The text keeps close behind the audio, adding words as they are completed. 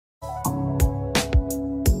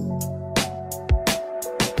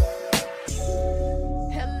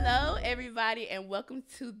everybody, and welcome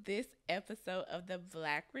to this episode of the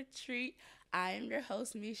Black Retreat. I am your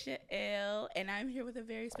host, Mesha L, and I'm here with a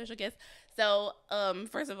very special guest. So,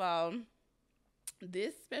 first of all,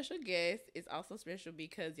 this special guest is also special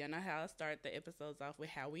because y'all know how I start the episodes off with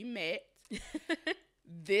how we met.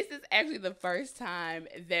 This is actually the first time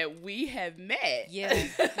that we have met. Yeah,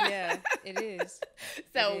 it is.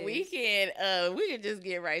 So we can just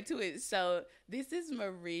get right to it. So this is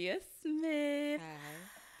Maria Smith. Hi,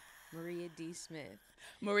 Maria D. Smith.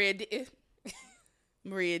 Maria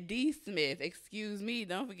D. Smith. Excuse me.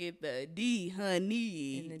 Don't forget the D,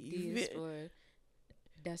 honey. And the D is for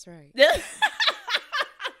that's right. The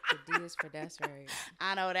D is for that's right.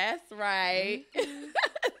 I know that's right.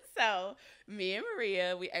 So, me and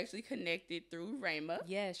Maria, we actually connected through Rayma.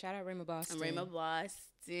 Yeah, shout out Rayma Boston. Rayma Boston.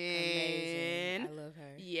 Amazing. I love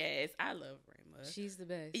her. Yes, I love Rayma. She's the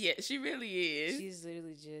best. Yeah, she really is. She's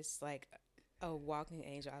literally just like a walking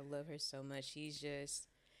angel. I love her so much.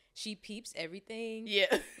 She peeps everything.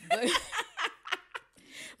 Yeah.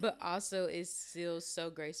 But also is still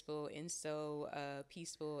so graceful and so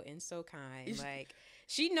peaceful and so kind. Like,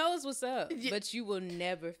 she knows what's up, but you will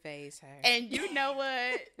never faze her. And you know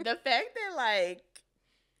what? The fact that, like,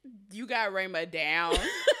 you got Rayma down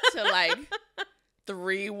to, like,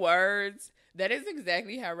 3 words, that is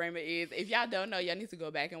exactly how Rayma is. If y'all don't know, y'all need to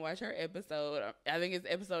go back and watch her episode. I think it's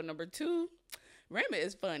episode number 2. Rayma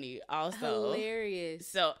is funny also. Hilarious.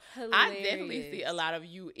 So, I definitely see a lot of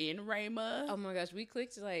you in Rayma. Oh, my gosh. We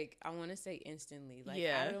clicked, like, I want to say instantly. Like,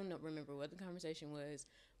 yeah. I don't remember what the conversation was,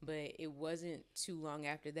 but it wasn't too long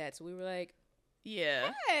after that. So we were like,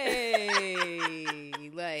 yeah. Hey.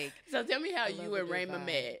 Like. So tell me how you and Rayma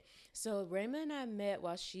met. So Rayma and I met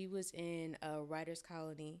while she was in a writer's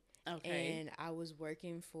colony. Okay. And I was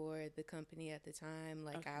working for the company at the time.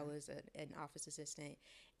 Like, I was an office assistant.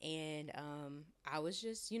 And I was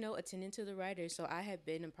just, attending to the writers. So I had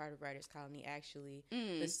been a part of Writers Colony, actually,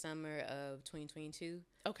 the summer of 2022.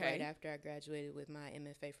 Okay. Right after I graduated with my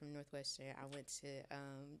MFA from Northwestern, I went to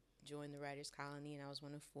join the Writers Colony, and I was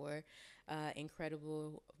one of 4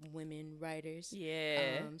 incredible women writers.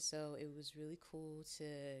 Yeah. So it was really cool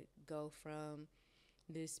to go from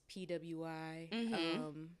this PWI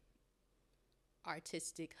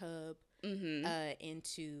artistic hub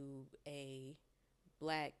into a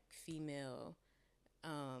Black female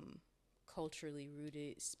culturally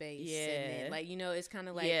rooted space. Yeah. And then, like, it's kind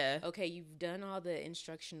of like, okay, you've done all the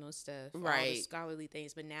instructional stuff, right, all the scholarly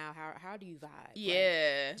things, but now how do you vibe?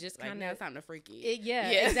 Yeah. Like, just kind of, like, now it's time to freak it. Yeah,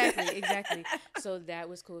 exactly. So that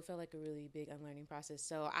was cool. It felt like a really big unlearning process.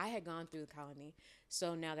 So I had gone through the colony.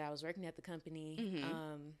 So now that I was working at the company,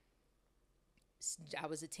 I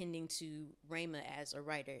was attending to Rayma as a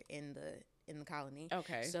writer in the colony.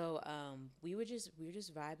 Okay. So we were just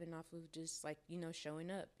vibing off of just, like, showing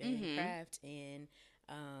up and craft and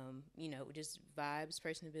just vibes,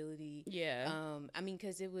 personability. Yeah. I mean,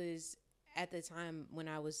 because it was at the time when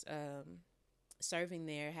I was serving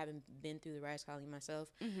there, having been through the Writers Colony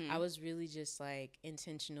myself, I was really just, like,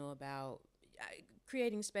 intentional about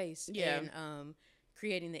creating space and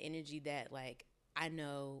creating the energy that, like, I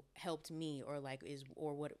know helped me or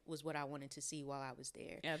what I wanted to see while I was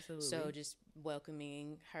there. Absolutely. So just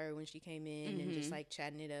welcoming her when she came in and just, like,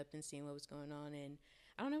 chatting it up and seeing what was going on, and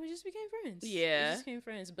I don't know, we just became friends. Yeah. We just became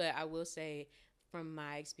friends. But I will say, from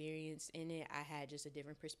my experience in it, I had just a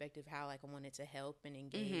different perspective how, like, I wanted to help and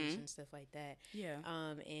engage and stuff like that. Yeah.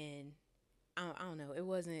 And I don't know. It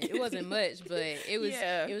wasn't much, but it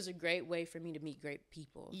was a great way for me to meet great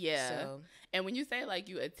people. Yeah. So, and when you say, like,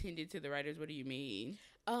 you attended to the writers, what do you mean?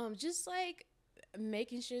 Just, like,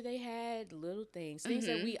 making sure they had little things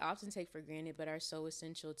that we often take for granted, but are so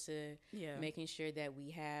essential to making sure that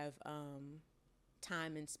we have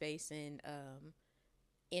time and space and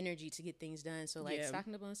energy to get things done. So, like,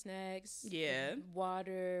 stocking up on snacks,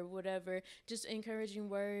 water, whatever, just encouraging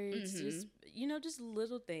words, just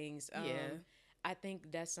little things. I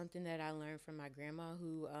think that's something that I learned from my grandma,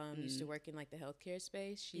 who used to work in, like, the healthcare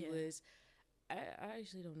space. She was, I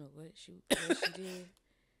actually don't know what she did.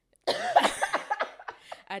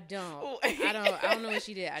 I don't know what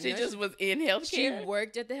she did. She just was in healthcare. She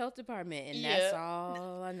worked at the health department, and that's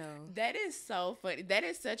all I know. That is so funny. That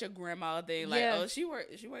is such a grandma thing. Like, she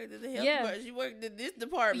worked at the health department. She worked at this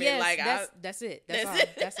department. Yes, like, that's it.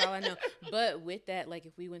 That's all I know. But with that, like,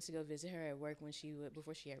 if we went to go visit her at work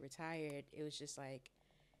before she had retired, it was just like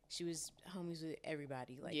she was homies with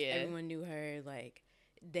everybody. Like, everyone knew her. Like,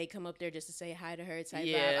 they come up there just to say hi to her type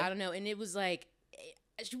vibe. I don't know. And it was like,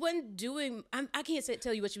 she wasn't doing, I can't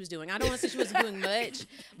tell you what she was doing. I don't want to say she wasn't doing much,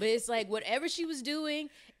 but it's like whatever she was doing,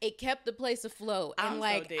 it kept the place afloat. And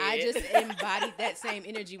like, I just embodied that same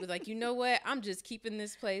energy with like, you know what? I'm just keeping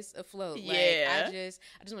this place afloat. Yeah. Like,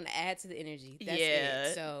 I just want to add to the energy. That's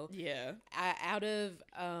it. So yeah,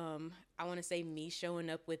 I want to say me showing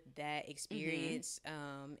up with that experience,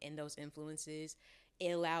 and those influences, it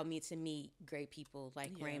allowed me to meet great people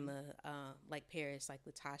like Rayma, like Paris, like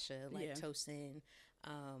Latasha, like Tosin,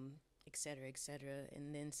 et cetera,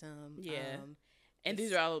 and then some. Yeah. And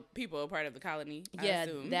these are all people a part of the colony, I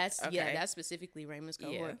assume. That's specifically Rayma's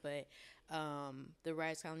cohort, but the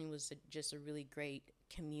Rise Colony was just a really great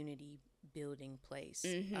community building place.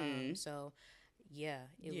 So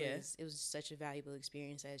it was such a valuable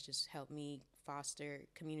experience that has just helped me foster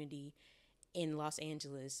community in Los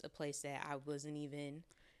Angeles, a place that I wasn't even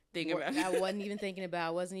thinking about. I wasn't even thinking about. I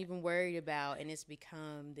wasn't even worried about, and it's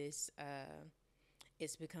become this.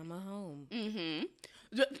 It's become a home.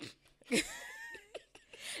 Just,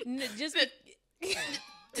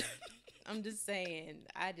 I'm just saying.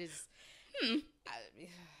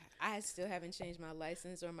 I still haven't changed my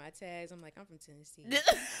license or my tags. I'm like, I'm from Tennessee.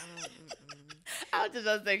 I was just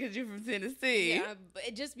gonna say because you're from Tennessee. Yeah,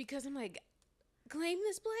 but just because I'm like, claim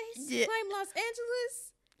this place, claim Los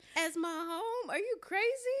Angeles as my home. Are you crazy?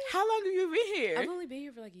 How long have you been here? I've only been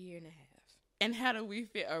here for like a year and a half. And how do we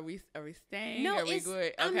feel? Are we staying? No, are we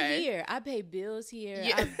good? Okay. I'm here. I pay bills here.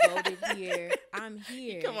 I voted here. I'm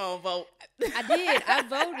here. Come on, vote. I did. I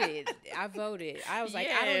voted. I was like,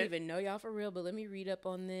 I don't even know y'all for real, but let me read up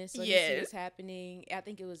on this. Let me see what's happening. I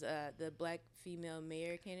think it was the black female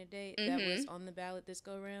mayor candidate that was on the ballot this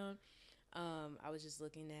go around. I was just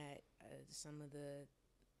looking at some of the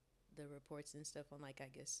reports and stuff on, like, I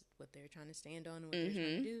guess what they're trying to stand on and what they're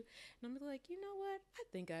trying to do, and I'm like, you know what, I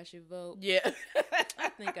think I should vote. I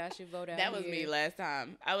think I should vote out that was me last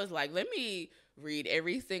time. I was like, let me read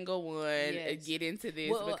every single one and get into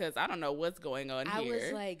this because I don't know what's going on here. I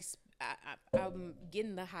was like, I'm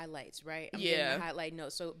getting the highlights, right? I'm getting the highlight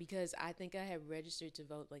notes. So because I think I had registered to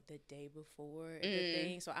vote like the day before the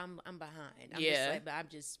thing, so I'm behind. I'm just like, but I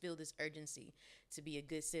just feel this urgency to be a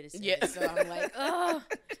good citizen. So I'm like, oh.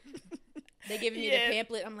 They giving me the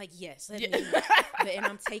pamphlet. I'm like, yes, let me. And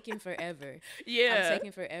I'm taking forever. I'm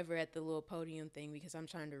taking forever at the little podium thing because I'm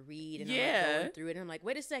trying to read and I'm like going through it. And I'm like,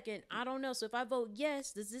 wait a second, I don't know. So if I vote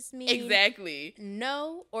yes, does this mean exactly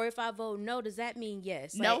no? Or if I vote no, does that mean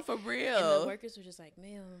yes? Like, no, for real. And the workers were just like,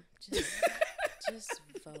 ma'am, just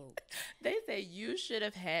vote. They say you should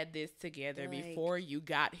have had this together before you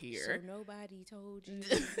got here. So nobody told you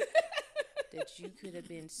that you could have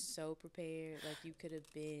been so prepared, like you could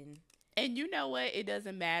have been. And you know what? It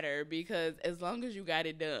doesn't matter because as long as you got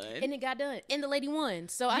it done. And it got done. And the lady won.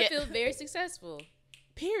 So I feel very successful.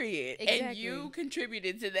 Period. Exactly. And you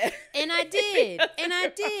contributed to that. And I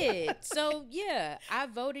did. So, yeah, I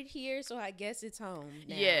voted here, so I guess it's home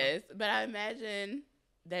now. Yes. But I imagine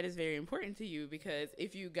that is very important to you because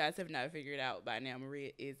if you guys have not figured out by now,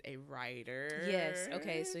 Maria is a writer. Yes.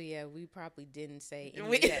 Okay. So, yeah, we probably didn't say any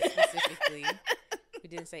of that specifically. We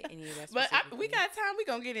didn't say any of that specifically. But we got time. We're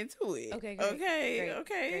going to get into it. Okay, great.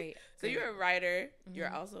 Okay. Great. So you're a writer. You're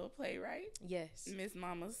also a playwright? Yes. Miss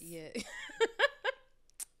Mamas? Yeah.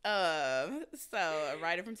 So a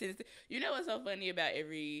writer from Tennessee. You know what's so funny about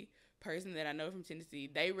every person that I know from Tennessee?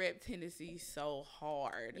 They rep Tennessee so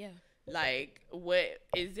hard. Yeah. Like, what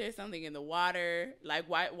is there something in the water? Like,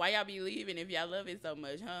 why y'all be leaving if y'all love it so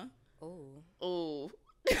much, huh? Oh. Oh.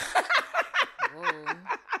 Whoa.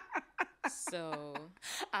 So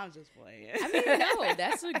I'm just playing. I mean, no,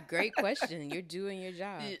 that's a great question. You're doing your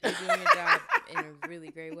job. You're doing your job in a really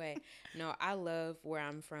great way. No, I love where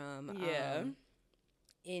I'm from. Yeah.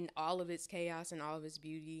 In all of its chaos and all of its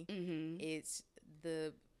beauty, it's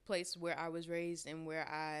the place where I was raised and where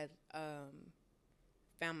I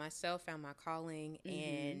found myself, found my calling,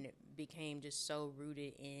 and became just so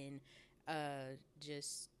rooted in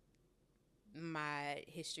just my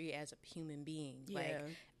history as a human being. Yeah.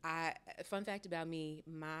 Like, fun fact about me,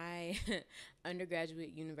 my undergraduate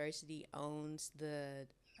university owns the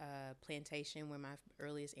plantation where my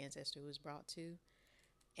earliest ancestor was brought to,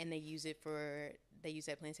 and they use that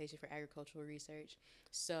plantation for agricultural research.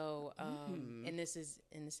 So, and this is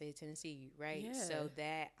in the state of Tennessee, right? Yeah. So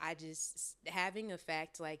that I just having a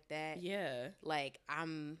fact like that, like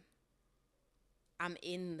I'm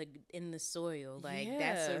in the soil, like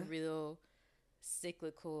that's a real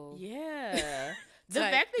cyclical the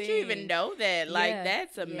fact that you even know that, like,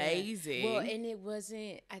 that's amazing. Well, and it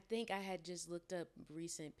wasn't, I think I had just looked up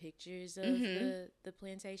recent pictures of the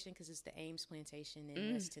plantation because it's the Ames plantation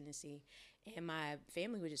in West Tennessee, And my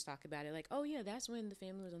family would just talk about it like, oh, yeah, that's when the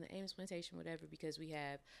family was on the Ames Plantation, whatever, because we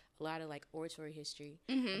have a lot of, like, oratory history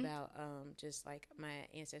about just, like, my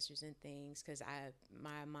ancestors and things, because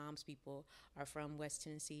my mom's people are from West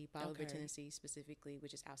Tennessee, Bolivar, Tennessee specifically,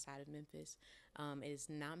 which is outside of Memphis. It is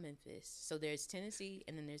not Memphis. So there's Tennessee,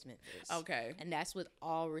 and then there's Memphis. Okay. And that's with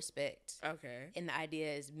all respect. Okay. And the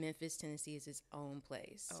idea is Memphis, Tennessee is its own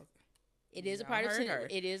place. Okay. It is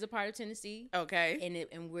It is a part of Tennessee. Okay.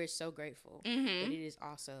 And we're so grateful. But it is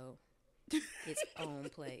also its own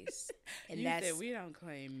place. And you said we don't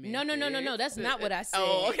claim Memphis. No. That's not what I said.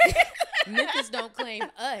 Oh, okay. Memphis don't claim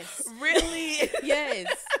us. Really? Yes.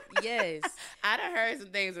 I done heard some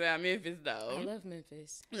things about Memphis though. I love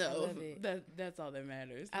Memphis. No, I love it. That's all that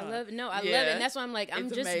matters. I love it. And that's why I'm like, I'm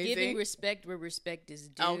just amazing. Giving respect where respect is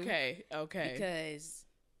due. Okay. Because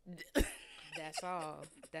that's all.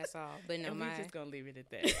 But no, we're just gonna leave it at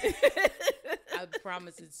that. I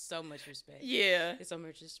promise it's so much respect. Yeah. It's so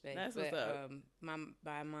much respect. That's what's up.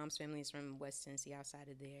 My mom's family is from West Tennessee, outside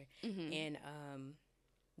of there. And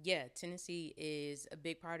Tennessee is a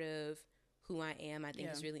big part of who I am. I think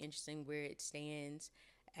it's really interesting where it stands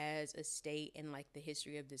as a state and like the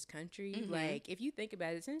history of this country. Like, if you think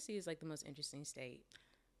about it, Tennessee is like the most interesting state.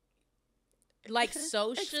 Like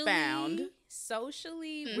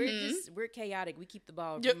socially, we're chaotic. We keep the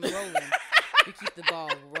ball rolling. We keep the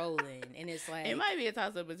ball rolling, and it's like it might be a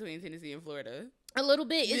toss up between Tennessee and Florida. A little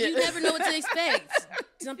bit. You never know what to expect.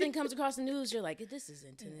 Something comes across the news, you're like, this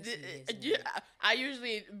isn't Tennessee. I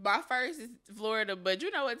usually, my first is Florida, but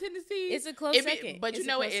you know what, Tennessee? It's a close second. But you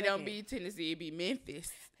know what? It don't be Tennessee. It be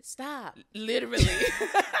Memphis. Stop. Literally.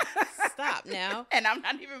 Stop now. And I'm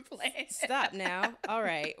not even playing. Stop now. All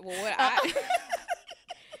right. Well,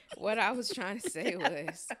 what I was trying to say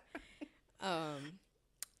was,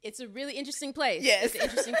 it's a really interesting place. Yes. It's an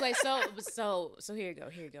interesting place. So here you go,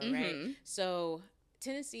 right? So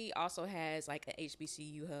Tennessee also has like a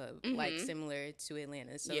HBCU hub, like similar to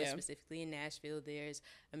Atlanta. So specifically in Nashville, there's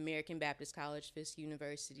American Baptist College, Fisk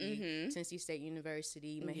University, Tennessee State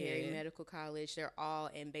University, Meharry Medical College. They're all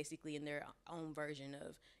basically in their own version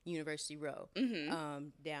of University Row,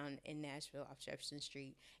 down in Nashville off Jefferson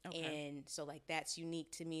Street. Okay. And so like that's unique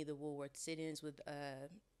to me. The Woolworth sit-ins with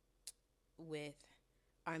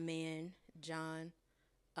our man John,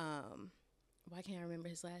 why can't I remember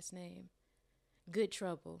his last name? Good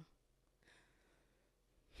Trouble.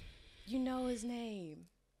 You know his name.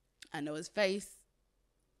 I know his face.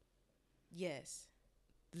 Yes.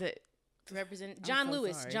 Represent John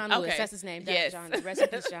Lewis. Sorry. John Lewis. Okay. That's his name. Yes. Rest in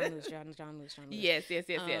peace, John Lewis. John Lewis. Yes.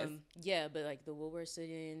 Yeah, but like the Woolworth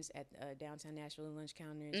sit-ins at downtown Nashville and lunch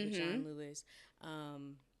counters with John Lewis.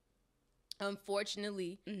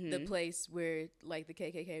 Unfortunately, the place where like the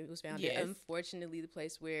KKK was founded. Yes. Unfortunately, the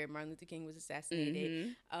place where Martin Luther King was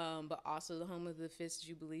assassinated. But also the home of the Fisk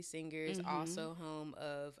Jubilee Singers. Also home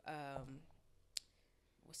of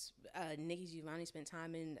Nikki Giovanni spent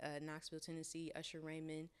time in Knoxville, Tennessee. Usher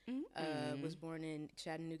Raymond was born in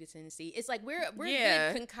Chattanooga, Tennessee. It's like we're a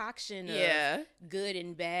good concoction of good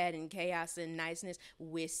and bad and chaos and niceness.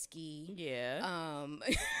 Whiskey. Yeah.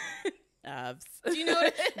 Do you know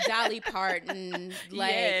Dolly Parton?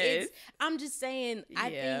 Like, yes. I'm just saying.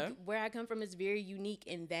 I think where I come from is very unique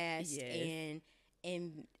and vast, and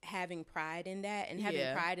having pride in that, and having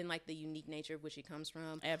pride in like the unique nature of which it comes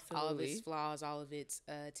from. Absolutely, all of its flaws, all of its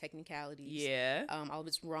technicalities, all of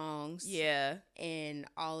its wrongs, and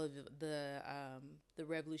all of the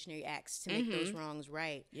revolutionary acts to make those wrongs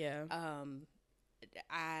right.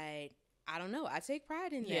 I don't know. I take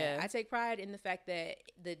pride in that. I take pride in the fact that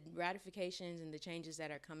the ratifications and the changes that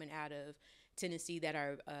are coming out of Tennessee that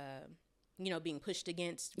are, being pushed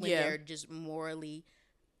against when they're just morally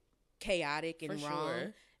chaotic and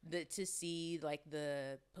wrong. To see like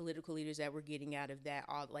the political leaders that we're getting out of that,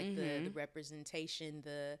 all like the representation,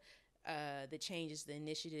 the changes, the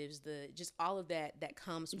initiatives, just all of that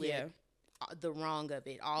comes with the wrong of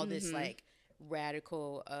it. All this like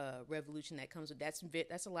radical revolution that comes with that's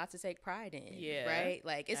a lot to take pride in, right?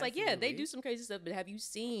 Like it's absolutely. Like they do some crazy stuff, but have you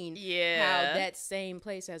seen how that same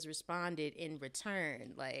place has responded in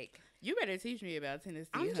return? Like, you better teach me about Tennessee,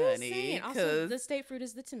 I'm honey. Just saying. Also, the state fruit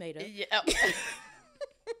is the tomato.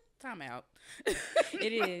 Time out.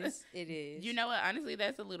 It is. You know what? Honestly,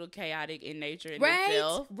 that's a little chaotic in nature in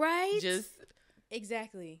itself. Right. Just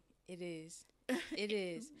exactly. It is.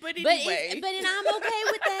 But anyway. And I'm okay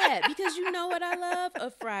with that because you know what I love? A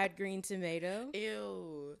fried green tomato.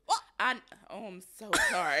 Ew. I'm so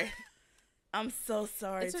sorry. I'm so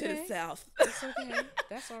sorry it's to okay. the South. It's okay.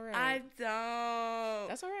 That's all right. I don't.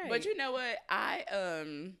 That's all right. But you know what?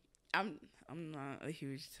 I'm I'm not a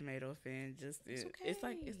huge tomato fan. Just It's okay. it's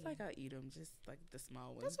like I eat them, just like the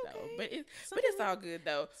small ones That's okay. though. But it's all good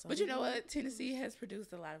though. But you know what? Tennessee has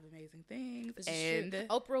produced a lot of amazing things, and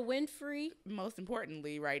Oprah Winfrey. Most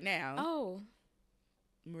importantly, right now. Oh,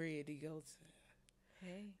 Maria D. Goldsmith.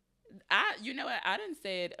 Hey, you know what? I done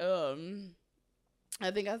said I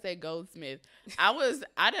think I said Goldsmith.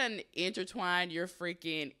 I done intertwined your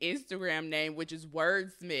freaking Instagram name, which is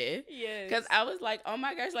Wordsmith. Yes. Because I was like, oh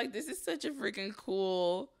my gosh, like this is such a freaking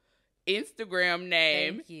cool Instagram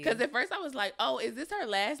name. Because at first I was like, oh, is this her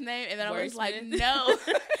last name? And then I was like, no.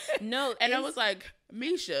 No. And I was like,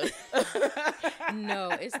 Mesha. No,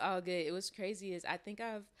 it's all good. It was crazy. I think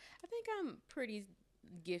I'm pretty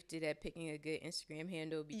gifted at picking a good Instagram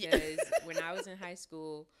handle because when I was in high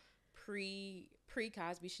school, pre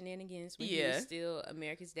Cosby shenanigans, when he was still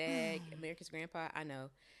America's dad, America's grandpa, I know,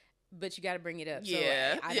 but you got to bring it up. So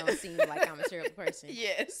I don't seem like I'm a terrible person.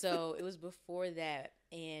 Yes. So it was before that,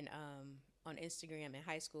 and on Instagram in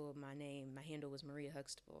high school, my handle was Maria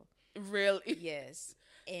Huxtable. Really? Yes,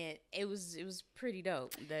 and it was pretty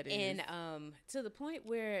dope. That is. And to the point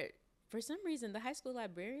where, for some reason, the high school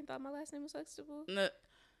librarian thought my last name was Huxtable. No.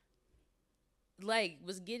 Like,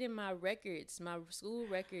 was getting my records, my school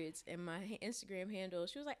records, and my Instagram handle.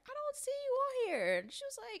 She was like, I don't see you on here. She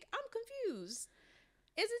was like, I'm confused.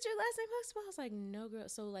 Isn't your last name Huxtable? I was like, no, girl.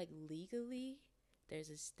 So, like, legally, there's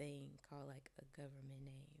this thing called, like, a government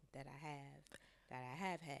name that I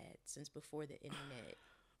have had since before the internet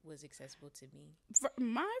was accessible to me.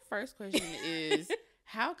 My first question is,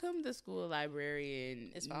 how come the school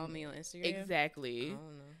librarian is following me on Instagram? Exactly.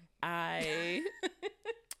 I don't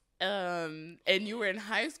know. And you were in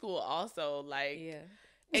high school also, like, yeah.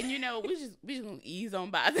 And you know, we just gonna ease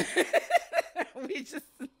on by that. we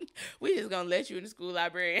just gonna let you in the school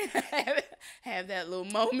library and have that little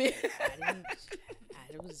moment.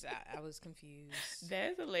 I was confused.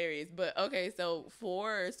 That's hilarious. But okay, so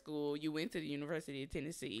for school, you went to the University of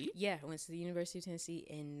Tennessee. Yeah, I went to the University of Tennessee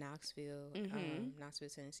in Knoxville, Knoxville,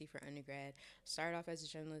 Tennessee for undergrad. Started off as a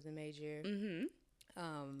journalism major.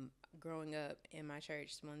 Growing up in my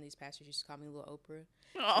church, one of these pastors used to call me Little Oprah.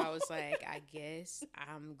 Oh. So I was like, I guess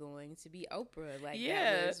I'm going to be Oprah. Like,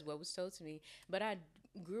 that was what was told to me. But I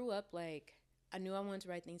grew up, like, I knew I wanted to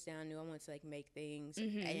write things down. I knew I wanted to, like, make things.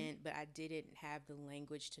 But I didn't have the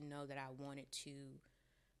language to know that I wanted to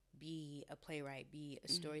be a playwright, be a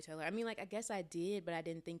storyteller. I mean, like, I guess I did, but I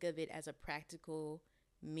didn't think of it as a practical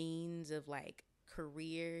means of, like,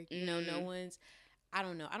 career. You know, no one's... I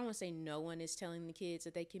don't know. I don't want to say no one is telling the kids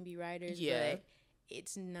that they can be writers, but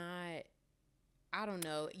it's not, I don't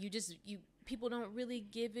know. People don't really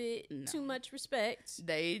give it too much respect.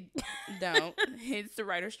 They don't. Hence the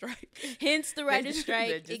writer's strike.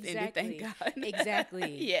 Exactly. Thank God.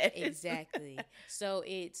 Exactly. Yes. Exactly. So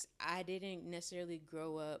I didn't necessarily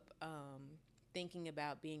grow up thinking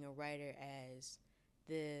about being a writer as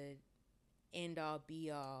the end all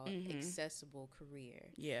be all accessible career.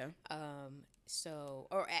 Yeah. So,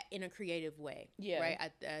 or in a creative way. Yeah. Right.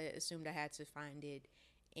 I assumed I had to find it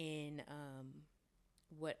in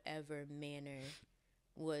whatever manner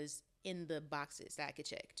was in the boxes that I could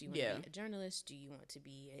check. Do you want to be a journalist? Do you want to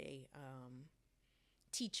be a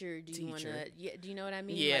teacher? Do you want to? Yeah. Do you know what I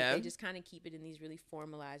mean? Yeah. Like, they just kind of keep it in these really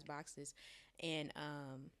formalized boxes, and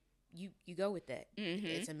you go with that.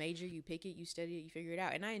 It's a major. You pick it. You study it. You figure it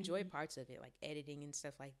out. And I enjoy parts of it, like editing and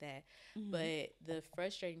stuff like that. But the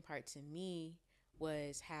frustrating part to me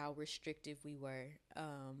was how restrictive we were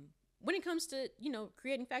when it comes to,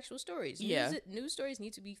 creating factual stories. News stories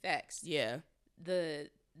need to be facts. Yeah.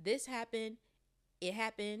 This happened. It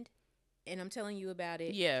happened. And I'm telling you about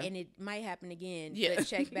it. Yeah. And it might happen again. Yeah. But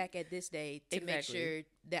check back at this day to make sure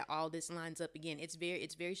that all this lines up again. It's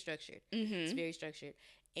very structured. It's very structured.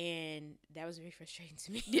 And that was very frustrating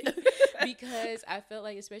to me because I felt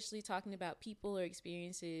like, especially talking about people or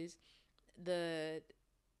experiences, the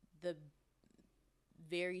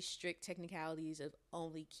very strict technicalities of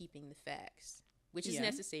only keeping the facts, which is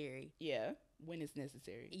necessary. Yeah, when it's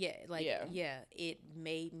necessary. Yeah, it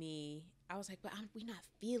made me, I was like, but we're not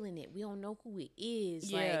feeling it. We don't know who it is.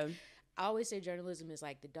 Yeah. Like, I always say journalism is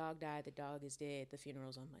like the dog died, the dog is dead, the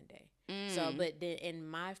funeral's on Monday. So, but then, and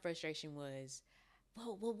my frustration was,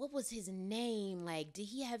 well, what was his name? Like, did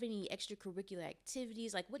he have any extracurricular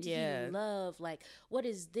activities? Like, what did he love? Like, what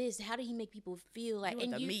is this? How did he make people feel? Like,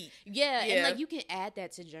 and and like, you can add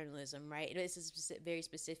that to journalism, right? It's a very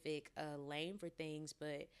specific lane for things,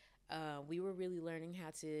 but we were really learning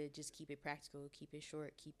how to just keep it practical, keep it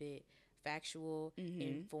short, keep it factual,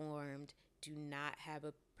 informed. Do not have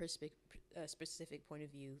a specific point of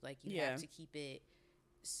view. Like, you have to keep it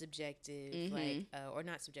subjective, like or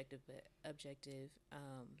not subjective but objective,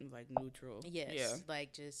 like neutral. Yes, yeah.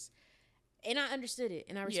 Like just, and I understood it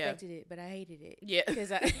and I respected it, but I hated it. Yeah,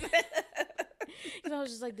 because I was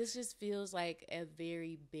just like, this just feels like a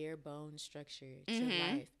very bare bones structure to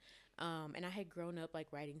life. And I had grown up like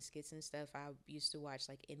writing skits and stuff. I used to watch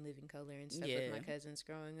like In Living Color and stuff with my cousins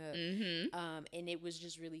growing up. And it was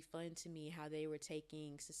just really fun to me how they were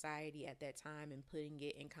taking society at that time and putting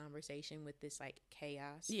it in conversation with this like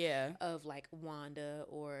chaos of like Wanda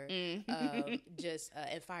or just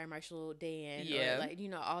and Fire Marshal Dan or like, you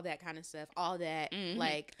know, all that kind of stuff. All that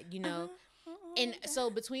like, you know. And so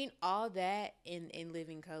between all that and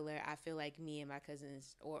Living Color, I feel like me and my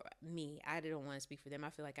cousins, or me, I don't want to speak for them. I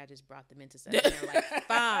feel like I just brought them into stuff. And they're like,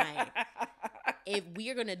 fine, if we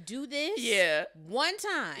are going to do this one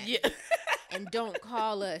time and don't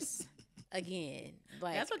call us again.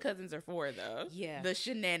 Like, that's what cousins are for, though. Yeah. The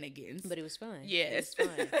shenanigans. But it was fun. Yes. It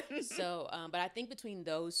was fun. So, but I think between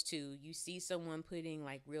those two, you see someone putting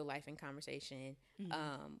like real life in conversation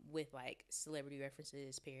with like celebrity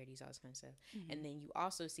references, parodies, all this kind of stuff. And then you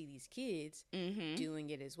also see these kids doing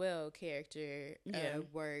it as well. Character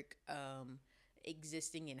work,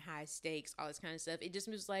 existing in high stakes, all this kind of stuff. It just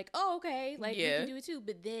was like, oh, okay, like we can do it too.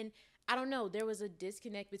 But then I don't know, there was a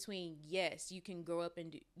disconnect between, yes, you can grow up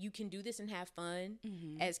and you can do this and have fun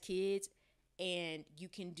as kids, and you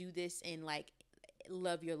can do this and like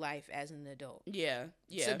love your life as an adult. Yeah.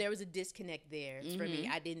 So there was a disconnect there for me.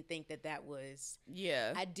 I didn't think that was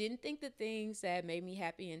I didn't think the things that made me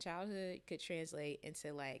happy in childhood could translate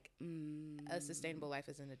into like a sustainable life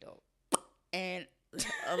as an adult. And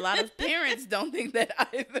a lot of parents don't think that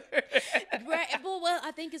either. Right. Well,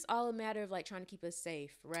 I think it's all a matter of like trying to keep us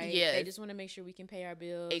safe, right? Yeah. They just want to make sure we can pay our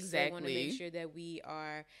bills. Exactly. They want to make sure that we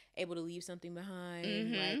are able to leave something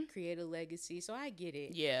behind, like create a legacy. So I get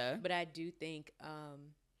it. Yeah. But I do think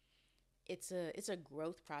it's a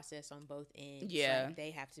growth process on both ends. Yeah. Like,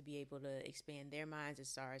 they have to be able to expand their minds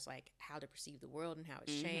as far as like how to perceive the world and how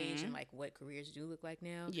it's changed and like what careers do look like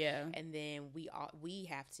now. Yeah. And then we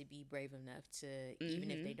have to be brave enough to, even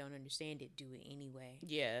if they don't understand it, do it anyway.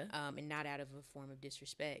 Yeah. And not out of a form of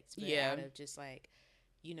disrespect, but out of just like,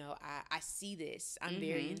 you know, I see this. I'm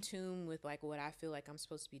very in tune with like what I feel like I'm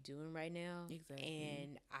supposed to be doing right now. Exactly.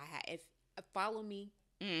 And if follow me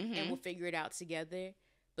and we'll figure it out together.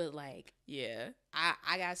 But like,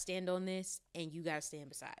 I gotta stand on this, and you gotta stand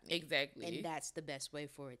beside me. Exactly, and that's the best way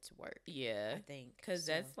for it to work. Yeah, I think, because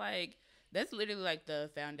that's literally like the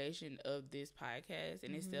foundation of this podcast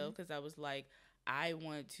in itself. Because I was like, I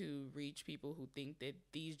want to reach people who think that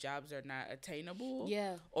these jobs are not attainable,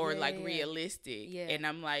 or realistic. Yeah. And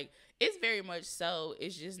I'm like, it's very much so.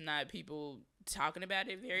 It's just not people talking about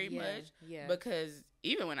it very much. Yeah, because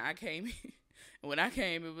even when I came. When I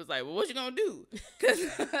came, it was like, well, what you gonna do?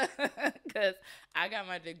 Because I got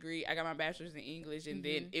my degree, I got my bachelor's in English, and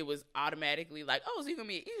then it was automatically like, oh, so you're gonna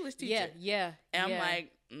be an English teacher? Yeah. And I'm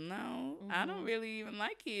like, no, I don't really even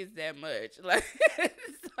like kids that much. Like,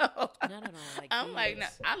 so not at all. Like, I'm like, no,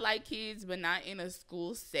 I like kids, but not in a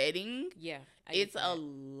school setting. Yeah, it's a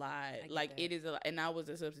lot. Like, it is a lot. And I was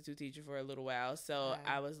a substitute teacher for a little while, so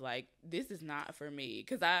I was like, this is not for me,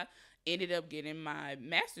 because I ended up getting my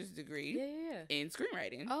master's degree in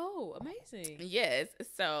screenwriting. Oh, amazing. Yes.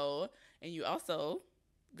 So, and you also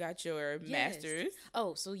got your master's.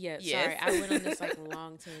 Oh, so sorry. I went on this like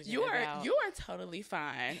long tangent. You are totally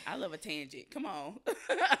fine. I love a tangent. Come on.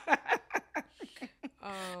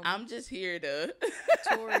 I'm just here to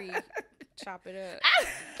Tori, chop it up.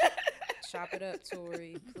 Chop it up,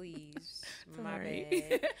 Tori, please. My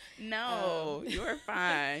bad. No, you're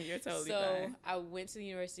fine. You're totally fine. So I went to the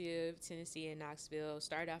University of Tennessee in Knoxville.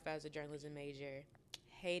 Started off as a journalism major.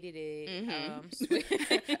 Hated it.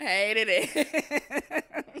 Hated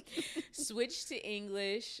it. Switched to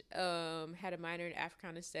English. Had a minor in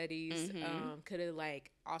Africana Studies. Could have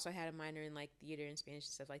like also had a minor in like theater and Spanish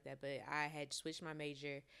and stuff like that. But I had switched my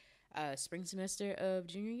major spring semester of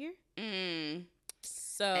junior year.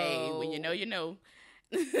 So hey, when you know, you know.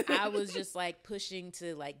 I was just like pushing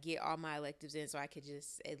to like get all my electives in so I could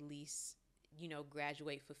just at least, you know,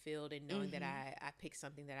 graduate fulfilled and knowing that I picked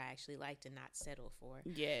something that I actually liked and not settle for.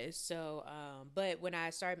 Yes. So, but when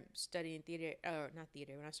I started studying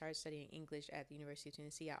when I started studying English at the University of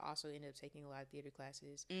Tennessee, I also ended up taking a lot of theater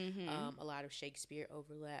classes, a lot of Shakespeare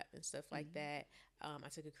overlap and stuff like that. I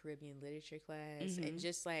took a Caribbean literature class and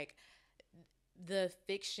just like the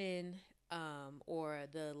fiction or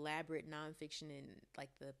the elaborate nonfiction and like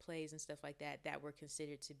the plays and stuff like that were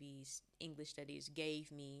considered to be English studies gave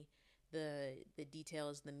me the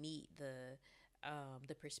details, the meat, the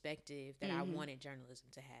the perspective that I wanted journalism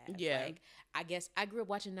to have. Yeah. Like, I guess I grew up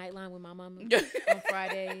watching Nightline with my mama on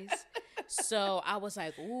Fridays. So I was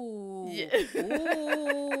like, ooh,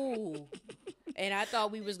 ooh. And I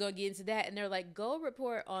thought we was going to get into that. And they're like, go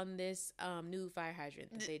report on this new fire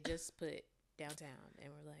hydrant that they just put downtown.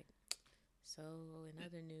 And we're like, so in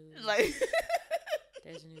other news, like,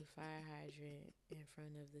 there's a new fire hydrant in front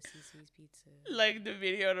of the CC's Pizza. Like the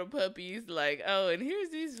video of the puppies, like, oh, and here's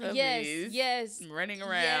these puppies. Yes. Running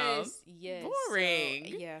around. Yes. Boring.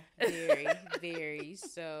 So, yeah, very, very.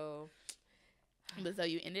 So. But so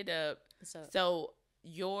you ended up. So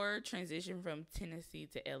your transition from Tennessee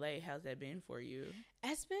to LA, how's that been for you?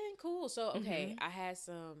 It's been cool. So, okay, I had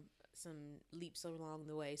some leaps along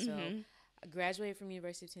the way. So. I graduated from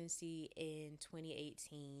University of Tennessee in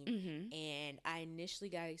 2018, and I initially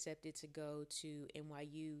got accepted to go to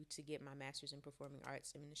NYU to get my master's in performing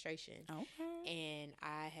arts administration. Okay. And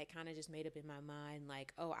I had kind of just made up in my mind,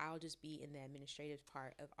 like, oh, I'll just be in the administrative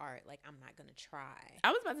part of art. Like, I'm not going to try. I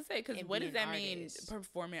was about to say, because what does that mean,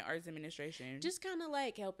 performing arts administration? Just kind of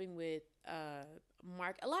like helping with a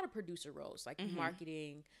lot of producer roles, like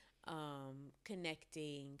marketing,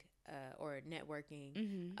 connecting, or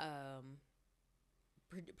networking,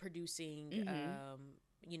 producing,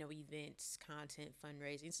 events, content,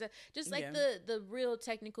 fundraising, so just like the real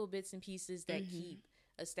technical bits and pieces that keep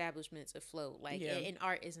establishments afloat. Like, and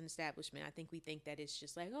art is an establishment. I think we think that it's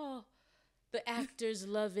just like, oh, the actors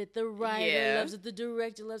love it, the writer loves it, the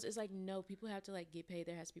director loves it. It's like, no, people have to like get paid.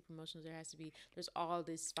 There has to be promotions. There's all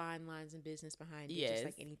this fine lines and business behind it, just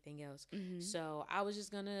like anything else. So I was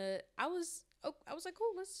just I was like,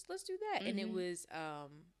 cool, let's do that. And it was,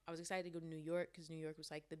 I was excited to go to New York because New York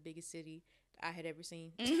was like the biggest city I had ever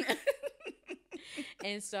seen.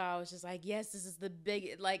 And so I was just like, yes, this is the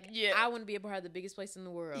big, like, I want to be a part of the biggest place in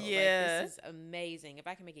the world. Yeah. Like, this is amazing. If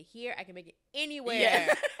I can make it here, I can make it anywhere.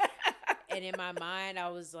 Yeah. And in my mind, I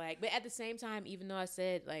was like, but at the same time, even though I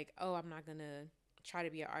said like, oh, I'm not going to try to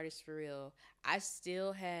be an artist for real, I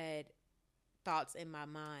still had thoughts in my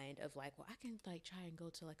mind of like, well, I can like try and go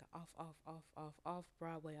to like an off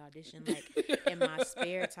Broadway audition, like in my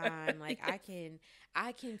spare time. Like I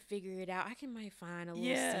can figure it out. I might find a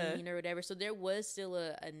little scene or whatever. So there was still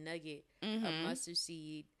a nugget, a mustard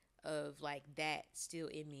seed of like that still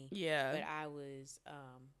in me. Yeah. But I was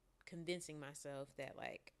convincing myself that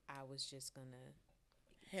like I was just gonna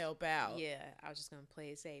help out. Yeah, I was just gonna play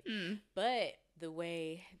it safe. But the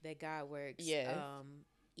way that God works,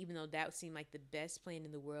 even though that seemed like the best plan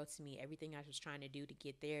in the world to me, everything I was trying to do to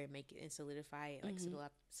get there and make it and solidify it, like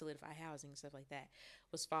solidify housing and stuff like that,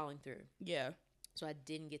 was falling through. Yeah. So I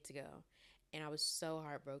didn't get to go. And I was so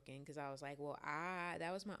heartbroken because I was like, well,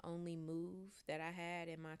 that was my only move that I had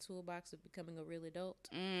in my toolbox of becoming a real adult.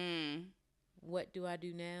 What do I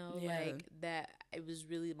do now? Yeah. Like that, it was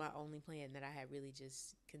really my only plan that I had really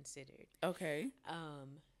just considered. Okay.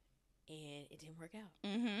 And it didn't work out.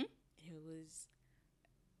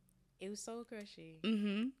 It was soul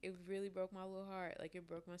crushing. It really broke my little heart. Like it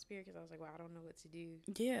broke my spirit because I was like, well, I don't know what to do.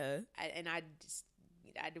 Yeah. I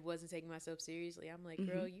wasn't taking myself seriously. I'm like,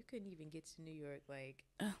 girl, you couldn't even get to New York. Like,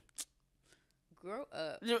 grow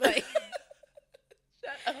up. Like,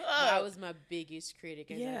 shut up. I was my biggest critic.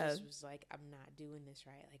 And I just was like, I'm not doing this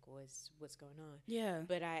right. Like, what's going on? Yeah.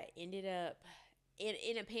 But I ended up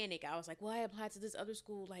in a panic. I was like, well, I applied to this other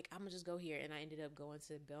school. Like, I'm gonna just go here. And I ended up going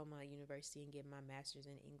to Belmont University and getting my master's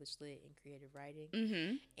in English Lit and creative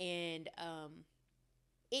writing. And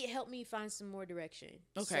it helped me find some more direction.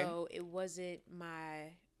 Okay. So it wasn't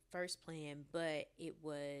my first plan, but it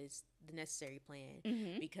was the necessary plan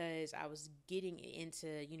because I was getting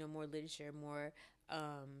into, more literature, more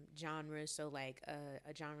genres. So like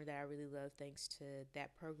a genre that I really love thanks to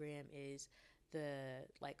that program is the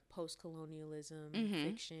like post-colonialism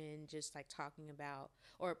fiction, just like talking about,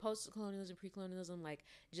 or post-colonialism, pre-colonialism, like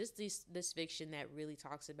just this fiction that really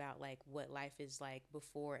talks about like what life is like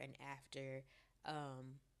before and after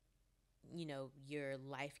your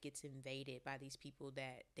life gets invaded by these people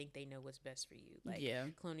that think they know what's best for you. Like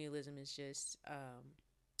colonialism is just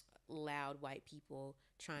loud white people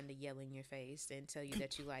trying to yell in your face and tell you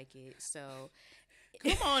that you like it. So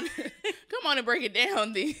come on and break it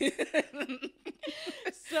down then.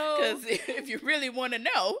 So because if you really want to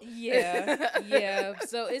know.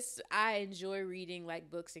 So I enjoy reading like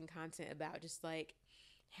books and content about just like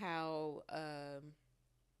how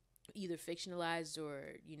either fictionalized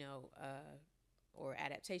or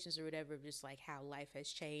adaptations or whatever, just like how life has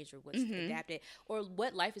changed or what's adapted or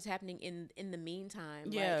what life is happening in the meantime.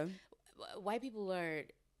 Yeah. Like, white people are,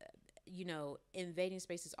 invading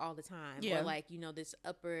spaces all the time. Yeah. Or like, this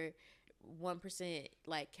upper 1%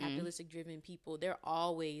 like capitalistic driven people, they're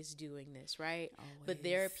always doing this, right? Always. But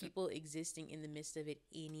there are people existing in the midst of it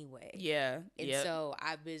anyway. Yeah. And so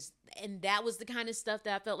and that was the kind of stuff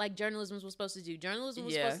that I felt like journalism was supposed to do. Journalism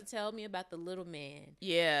was supposed to tell me about the little man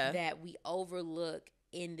that we overlook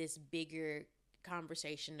in this bigger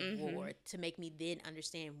conversation of war, to make me then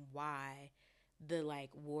understand why the like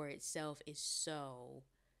war itself is so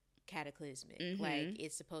cataclysmic. Like,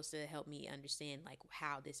 it's supposed to help me understand like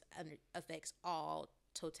how this affects all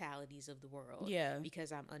totalities of the world,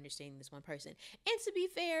 because I'm understanding this one person. And to be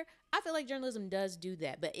fair, I feel like journalism does do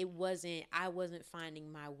that, but I wasn't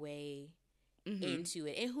finding my way into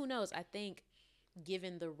it. And who knows, I think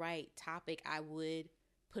given the right topic, I would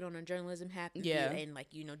put on a journalism hat and like,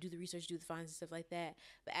 you know, do the research, do the finds and stuff like that.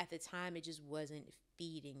 But at the time, it just wasn't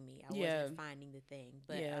feeding me. I wasn't finding the thing.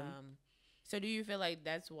 But so do you feel like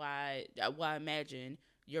that's why, I imagine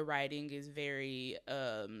your writing is very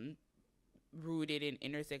rooted in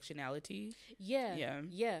intersectionality?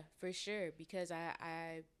 Yeah, for sure. Because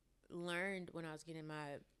I learned when I was getting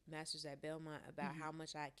my master's at Belmont about how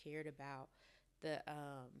much I cared about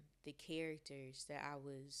the characters that I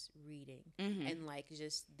was reading, and like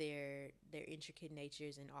just their intricate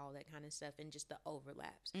natures and all that kind of stuff, and just the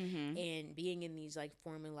overlaps, and being in these like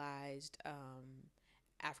formalized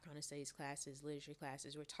Africana studies classes, literature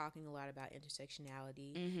classes, we're talking a lot about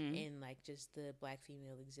intersectionality and like just the Black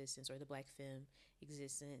female existence, or the Black femme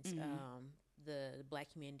existence, the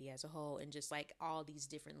Black community as a whole, and just like all these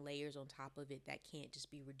different layers on top of it that can't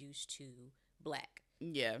just be reduced to Black.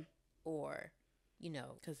 Or, you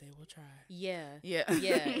know, because they will try.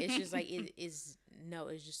 It's just like it's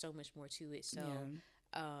just so much more to it. So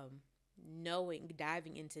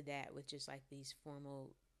diving into that with just like these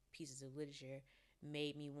formal pieces of literature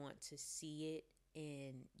made me want to see it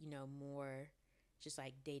in, you know, more just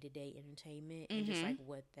like day-to-day entertainment, and just like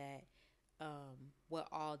what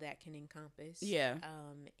all that can encompass.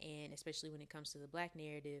 And especially when it comes to the Black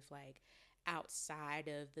narrative, like outside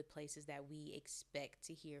of the places that we expect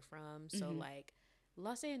to hear from. So like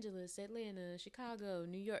Los Angeles, Atlanta, Chicago,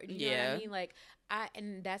 New York, you know what I mean? Like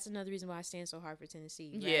and that's another reason why I stand so hard for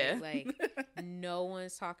Tennessee, right? Like no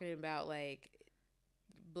one's talking about like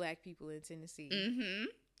Black people in Tennessee.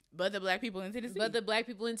 But the Black people in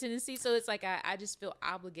Tennessee. So it's like I just feel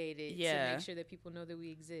obligated to make sure that people know that we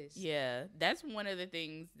exist. That's one of the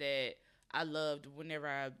things that I loved whenever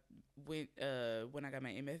I went when I got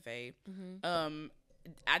my MFA.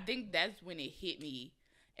 I think that's when it hit me,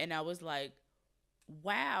 and I was like,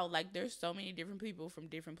 wow, like there's so many different people from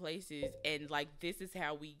different places, and like this is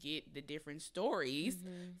how we get the different stories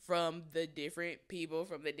from the different people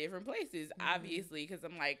from the different places, obviously, because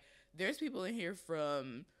I'm like, there's people in here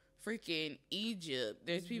from freaking Egypt,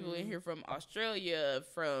 there's people in here from Australia,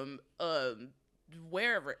 from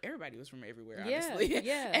wherever. Everybody was from everywhere, honestly.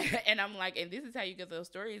 And I'm like, and this is how you get those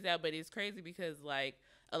stories out. But it's crazy because like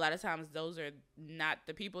a lot of times those are not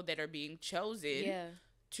the people that are being chosen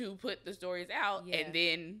to put the stories out, and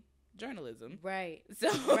then journalism. So right.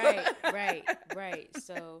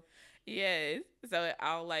 So yes. So it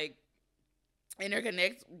all like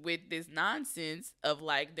interconnects with this nonsense of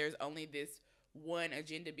like there's only this one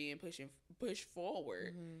agenda being pushed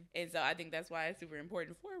forward. And so I think that's why it's super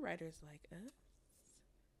important for writers like us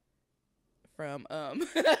from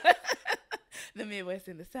the Midwest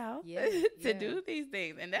and the South to do these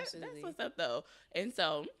things. And that's what's up though. And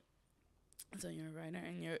so you're a writer,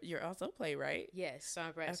 and you're also a playwright. Yes, so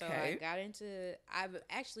I'm right. Okay. So I got into. I've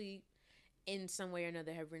actually, in some way or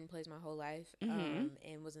another, have written plays my whole life, and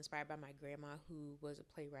was inspired by my grandma, who was a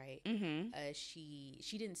playwright. She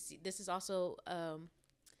didn't see. This is also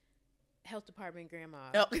health department grandma.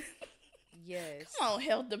 Oh. Yes. Come on,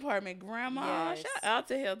 health department grandma. Yes. Shout out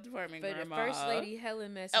to health department grandma. For the First Lady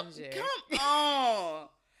Helen Messenger. Oh,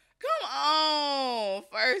 come on,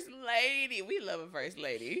 First Lady. We love a First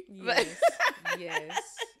Lady. Yes.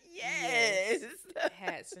 Yes.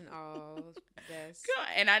 Hats and all. Yes. Come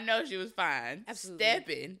on. And I know she was fine. Absolutely.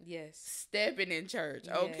 Stepping. Yes. Stepping in church.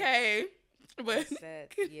 Yes. Okay. But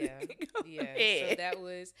yeah. So that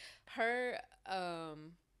was her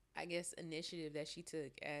I guess initiative that she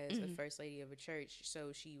took as a first lady of a church.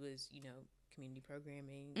 So she was, you know, community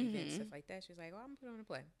programming, events, stuff like that. She was like, well, I'm gonna put on a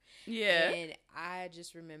play. Yeah. And I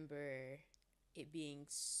just remember it being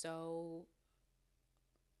so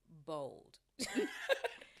bold.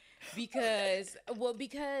 because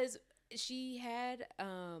she had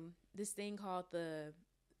this thing called the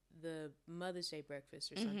Mother's Day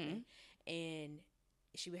breakfast or something. And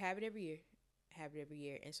she would have it every year.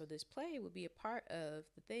 And so this play would be a part of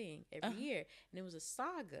the thing every year. And it was a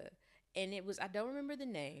saga. and it was, I don't remember the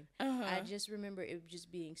name. I just remember it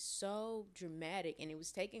just being so dramatic, and it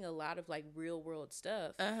was taking a lot of like real world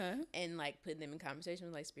stuff and like putting them in conversation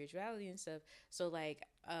with like spirituality and stuff. So like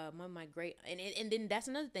one of my great, and then that's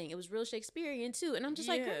another thing, it was real Shakespearean too, and I'm just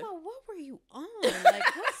like, Grandma, what were you on?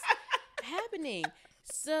 Like, what's happening?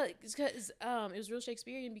 So because it was real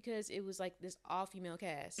Shakespearean because it was like this all female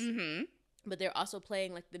cast. But they're also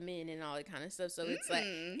playing like the men and all that kind of stuff. So it's like,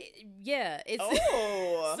 it's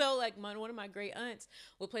so like one of my great aunts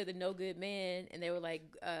would play the no good man, and they would like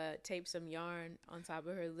tape some yarn on top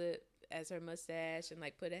of her lip as her mustache and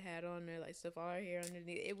like put a hat on her, like stuff all her hair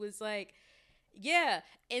underneath. It was like,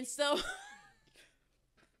 and so.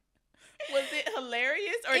 Was it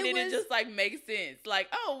hilarious, or did it just like make sense? Like,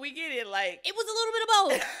 oh, we get it. Like, it was a little bit of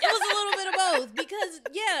both. It was a little bit of both because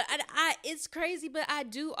I it's crazy, but I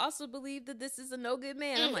do also believe that this is a no good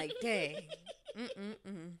man. I'm like, dang,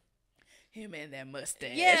 him and that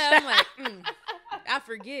mustache. Yeah, I'm like, I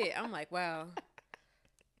forget. I'm like, wow.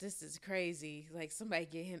 This is crazy. Like, somebody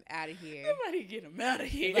get him out of here. Somebody get him out of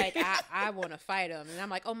here. Like, I want to fight him. And I'm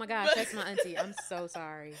like, oh my gosh, that's my auntie. I'm so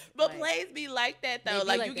sorry. But like, plays be like that, though.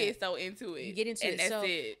 Like you get so into it. You get into it. And that's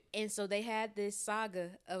it. And so they had this saga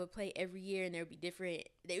of a play every year, and there would be different.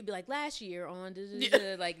 They would be like, last year on,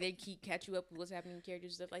 like, they'd catch you up with what's happening in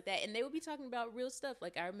characters and stuff like that. And they would be talking about real stuff.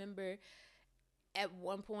 Like, I remember at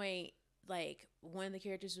one point, like, one of the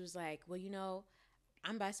characters was like, well, you know,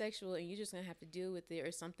 I'm bisexual and you're just gonna have to deal with it,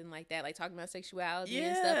 or something like that, like talking about sexuality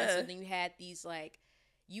and stuff. And so then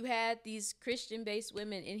you had these Christian based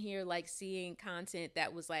women in here like seeing content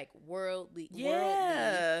that was like worldly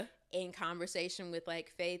in conversation with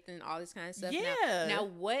like faith and all this kind of stuff. Now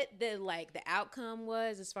what the outcome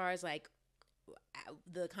was as far as like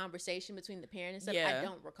the conversation between the parent and stuff, I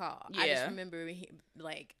don't recall. I just remember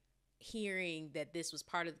like hearing that this was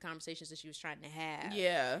part of the conversations that she was trying to have.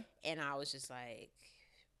 And I was just like,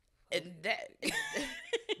 and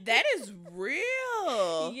that is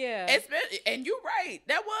real. And you're right,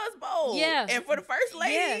 that was bold. And for the first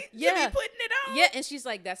lady to be putting it on. And she's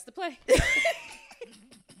like, that's the play.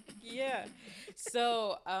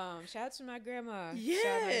 So shout out to my grandma.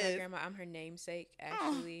 Shout out to my grandma. I'm her namesake,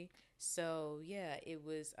 actually. So it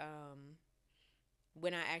was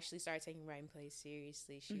when I actually started taking writing plays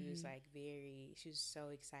seriously, she was like she was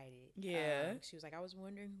so excited. She was like, I was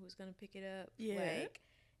wondering who was gonna pick it up. Like,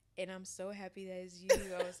 and I'm so happy that it's you.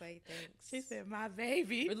 I was like, thanks. She said, my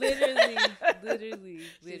baby. Literally.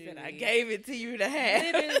 She said, I gave it to you to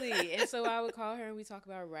have. Literally. And so I would call her and we talk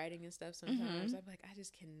about writing and stuff sometimes. I'd be like, I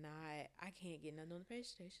can't get nothing on the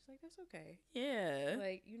page today. She's like, that's okay.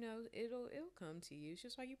 Like, you know, it'll come to you. She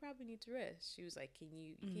was like, you probably need to rest. She was like,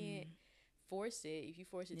 you can't force it. If you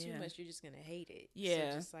force it too much, you're just going to hate it.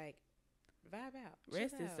 So just like, vibe out.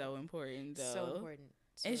 Rest is so important, though. So important.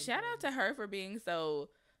 And shout out to her for being so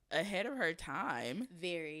ahead of her time.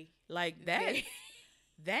 Very. Like that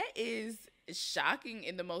that is shocking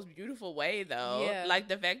in the most beautiful way, though. Like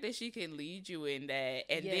the fact that she can lead you in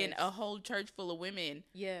that, and then a whole church full of women.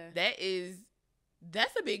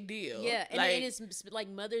 That's a big deal. And like, it is like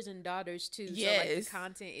mothers and daughters too. So like the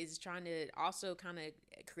content is trying to also kind of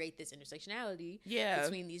create this intersectionality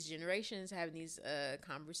between these generations, having these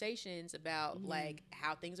conversations about like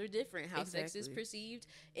how things are different, how sex is perceived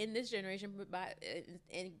in this generation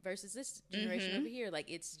and versus this generation over here. Like,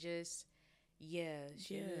 it's just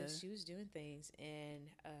she was doing things,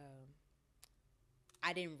 and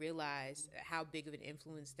I didn't realize how big of an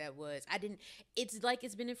influence that was. It's like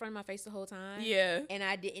it's been in front of my face the whole time. And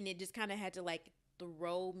it just kind of had to like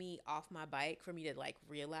throw me off my bike for me to like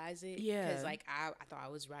realize it. Because like I thought I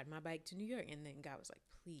was riding my bike to New York, and then God was like,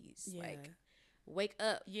 please, like, wake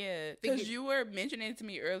up. Because you were mentioning to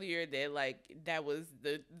me earlier that like that was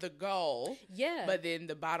the goal. But then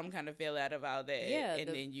the bottom kind of fell out of all that. And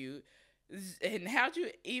then you. And how'd you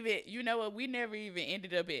even, you know what, we never even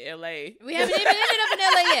ended up in LA. We haven't even ended up in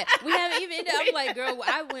LA yet. We haven't even ended up, I'm like, girl,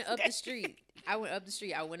 I went up the street. I went up the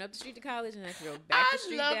street to college, and I drove back the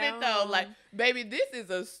street down. I love it though. Like, baby, this is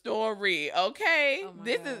a story, okay?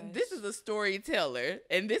 This is a storyteller,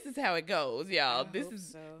 and this is how it goes, y'all. This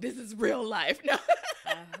is real life. No.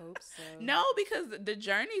 I hope so. No, because the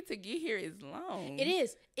journey to get here is long. It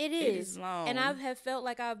is. It is long. And I have felt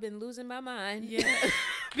like I've been losing my mind.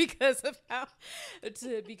 because of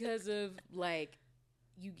like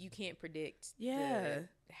you can't predict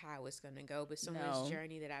how it's gonna go. But someone's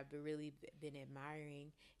journey that I've really been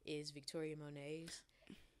admiring is Victoria Monet's.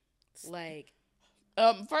 Like,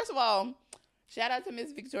 first of all, shout out to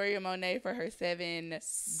Miss Victoria Monet for her 7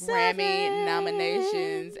 Grammy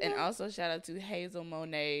nominations, and also shout out to Hazel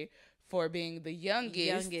Monet for being the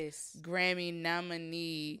youngest Grammy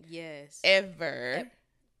nominee ever.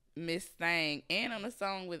 Miss Thang, and on a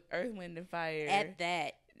song with Earth, Wind, and Fire. At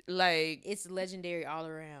that. Like, it's legendary all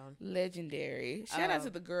around. Legendary. Shout out to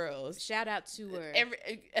the girls. Shout out to her.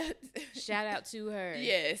 Shout out to her.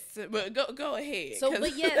 Yes, but go ahead. So,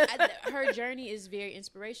 but yeah, her journey is very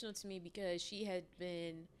inspirational to me because she had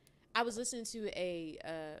been. I was listening to a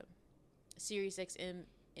Sirius XM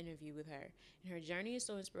interview with her, and her journey is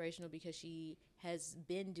so inspirational because she has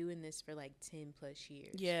been doing this for like 10 plus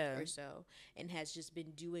years or so, and has just been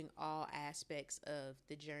doing all aspects of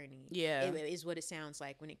the journey. It is what it sounds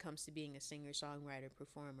like when it comes to being a singer, songwriter,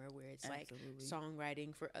 performer, where it's like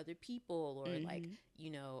songwriting for other people, or like, you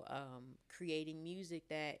know, creating music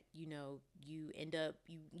that, you know, you end up,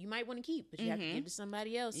 you might want to keep, but you have to give to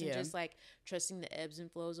somebody else, and just like trusting the ebbs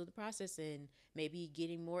and flows of the process, and maybe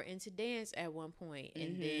getting more into dance at one point,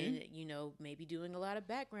 and then, you know, maybe doing a lot of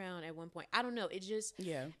background at one point. I don't know. It just,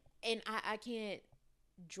 and I can't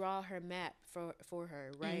draw her map for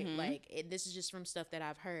her, right? Like, this is just from stuff that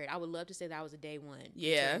I've heard. I would love to say that I was a day one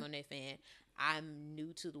Monet fan. I'm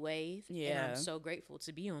new to the wave, and I'm so grateful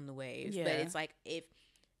to be on the wave. But it's like, if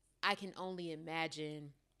I can only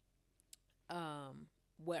imagine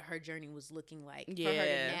what her journey was looking like for her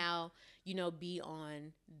to now, you know, be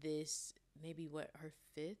on this, maybe her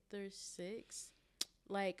 5th or 6th,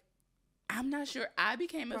 like, I'm not sure. I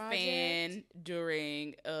became a fan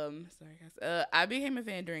during sorry guys. I became a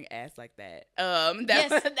fan during Ass Like That.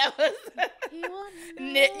 That was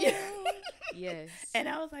yes. And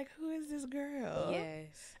I was like, who is this girl?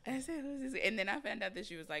 Yes. I said, who's this? And then I found out that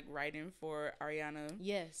she was like writing for Ariana.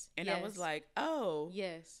 Yes. And I was like, oh.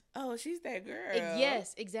 Yes. Oh, she's that girl.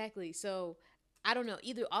 Yes, exactly. So I don't know.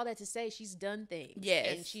 Either all that to say, she's done things.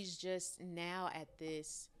 Yes. And she's just now at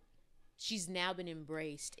this, she's now been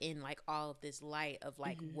embraced in like all of this light of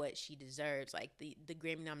like what she deserves. Like the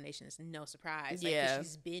Grammy nomination is no surprise. Like,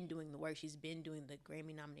 she's been doing the work. She's been doing the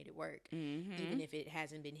Grammy nominated work, even if it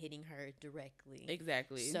hasn't been hitting her directly.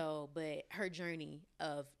 Exactly. So, but her journey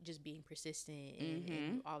of just being persistent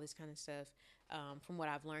and all this kind of stuff, from what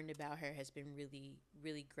I've learned about her, has been really,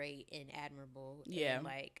 really great and admirable. Yeah. And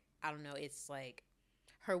like, I don't know, it's like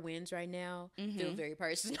her wins right now feel very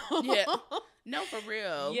personal. Yeah. No, for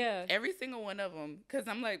real. Yeah. Every single one of them. Because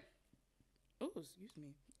I'm like, oh, excuse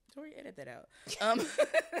me. Tori, edit that out.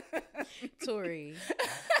 Tori.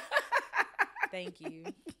 Thank you.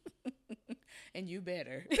 And you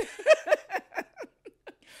better.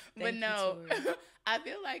 But no, I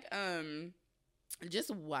feel like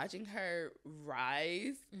just watching her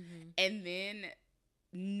rise and then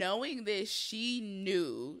knowing that she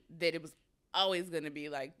knew that it was always going to be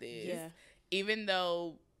like this. Yeah. Even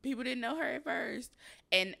though people didn't know her at first.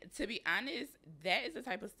 And to be honest, that is the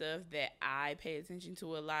type of stuff that I pay attention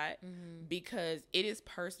to a lot because it is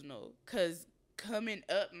personal. Because coming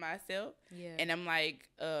up myself, and I'm like,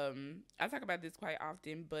 I talk about this quite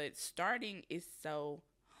often, but starting is so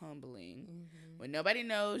humbling. When nobody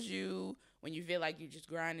knows you, when you feel like you just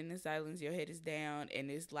grinding in silence, your head is down, and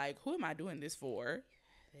it's like, who am I doing this for?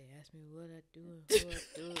 They ask me what I do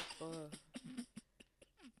it for.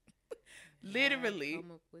 Literally. I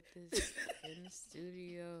come up with this in the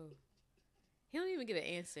studio. He don't even give an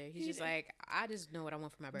answer. He's just like, I just know what I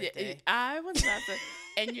want for my birthday. I was about to,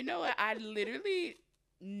 and you know what? I literally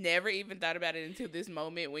never even thought about it until this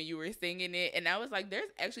moment when you were singing it, and I was like, there's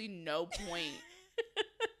actually no point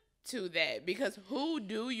to that, because who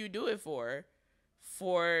do you do it for?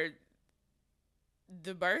 For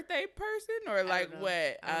the birthday person, or like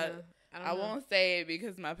what? I won't say it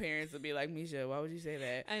because my parents will be like, Mesha, why would you say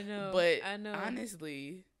that? I know. But I know.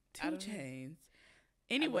 Honestly, 2 Chainz.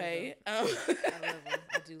 Anyway. I love him.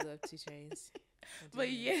 I do love 2 Chainz.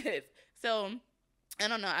 But yes. So, I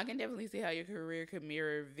don't know. I can definitely see how your career could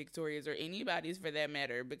mirror Victoria's or anybody's for that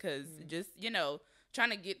matter, because just, you know, trying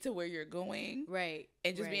to get to where you're going. Right.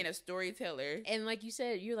 And just being a storyteller. And like you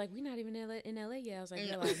said, you're like, we're not even in LA yet. I was like,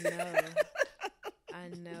 no, I know. I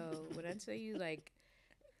know. When I tell you, like,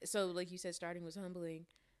 so like you said, starting was humbling.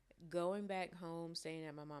 Going back home, staying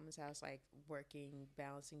at my mama's house, like working,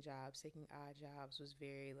 balancing jobs, taking odd jobs, was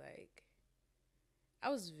very like, I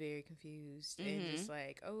was very confused and just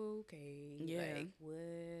like, oh, okay, like,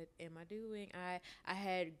 what am I doing? I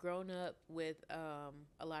had grown up with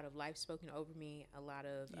a lot of life spoken over me, a lot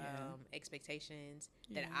of expectations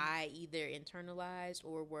that I either internalized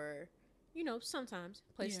or were, you know, sometimes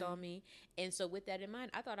placed on me. And so with that in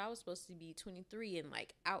mind, I thought I was supposed to be 23 and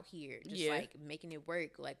like out here just like making it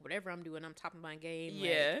work, like whatever I'm doing, I'm topping my game,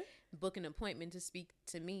 like book an appointment to speak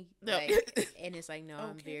to me, like, and it's like, no,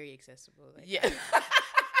 I'm very accessible, like,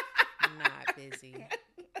 I'm not busy,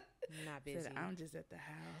 not busy. I'm just at the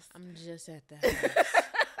house. I'm just at the house.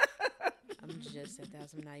 I'm just at the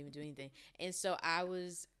house. I'm not even doing anything. And so I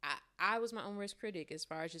was my own worst critic as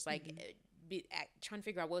far as just like trying to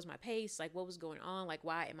figure out what was my pace, like what was going on, like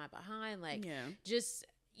why am I behind, like just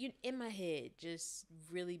in my head, just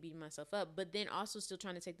really beating myself up, but then also still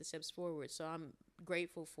trying to take the steps forward. So I'm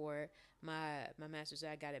grateful for my master's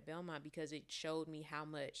that I got at Belmont, because it showed me how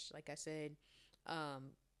much, like I said,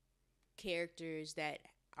 characters that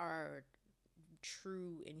are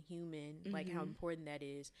true and human, like how important that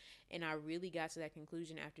is. And I really got to that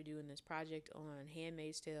conclusion after doing this project on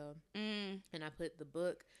Handmaid's Tale. And I put the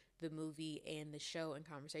book, the movie, and the show in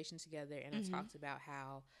conversation together, and I talked about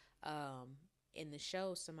how in the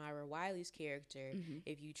show, Samira Wiley's character,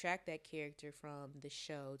 if you track that character from the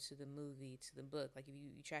show to the movie to the book, like if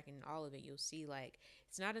you tracking all of it, you'll see like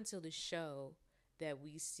it's not until the show that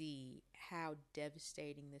we see how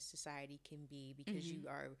devastating this society can be, because you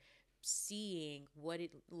are seeing what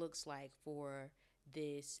it looks like for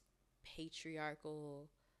this patriarchal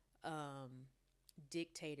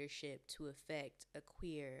dictatorship to affect a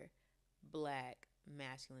queer, Black,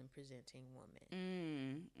 masculine presenting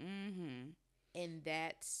woman. And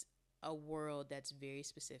that's a world that's very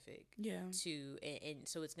specific to, and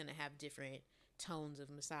so it's going to have different tones of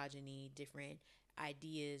misogyny, different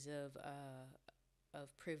ideas of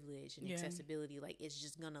privilege and accessibility. Like it's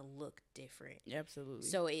just gonna look different. Absolutely.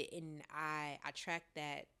 So I tracked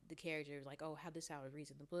that the character was like, oh, how it reads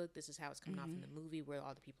in the book, this is how it's coming off in the movie where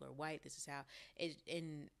all the people are white, this is how it,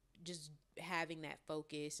 and just having that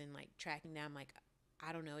focus and like tracking down, like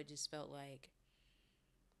I don't know, it just felt like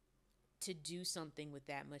to do something with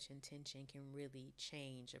that much intention can really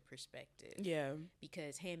change a perspective. Yeah.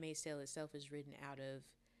 Because Handmaid's Tale itself is written out of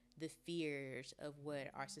the fears of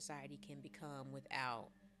what our society can become without,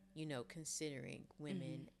 considering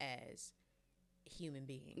women as human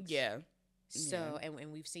beings. Yeah. So,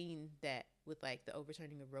 and we've seen that with like the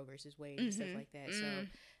overturning of Roe versus Wade and stuff like that.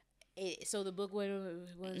 So the book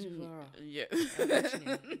wasn't too far off. Yeah.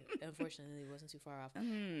 Unfortunately, it wasn't too far off.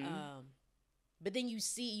 But then you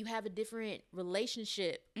have a different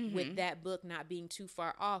relationship with that book not being too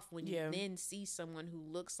far off when you then see someone who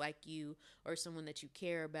looks like you, or someone that you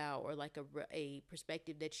care about, or like a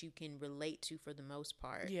perspective that you can relate to for the most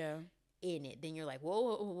part. Yeah. In it, then you're like,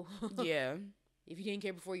 whoa. Yeah. If you didn't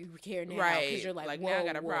care before, you care now. Right. Because you're like, whoa, now I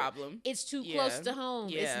got a problem. It's too close to home.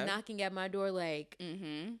 Yeah. It's knocking at my door, like,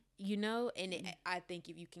 and I think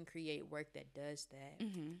if you can create work that does that,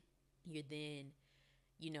 you're then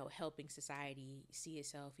helping society see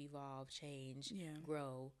itself evolve, change,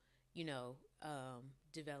 grow,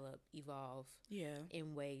 develop, evolve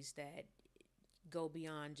in ways that go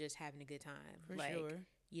beyond just having a good time. For sure.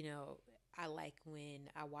 I like when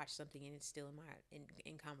I watch something and it's still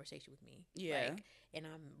in conversation with me. Yeah. And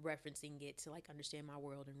I'm referencing it to like understand my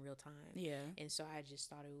world in real time. Yeah. And so I just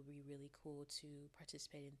thought it would be really cool to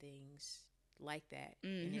participate in things like that.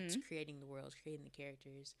 And it's creating the worlds, creating the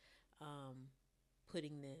characters,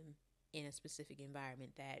 putting them in a specific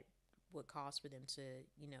environment that would cause for them to,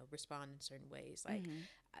 respond in certain ways. Like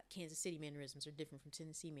Kansas City mannerisms are different from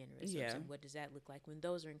Tennessee mannerisms. Yeah. And what does that look like when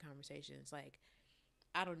those are in conversations? Like,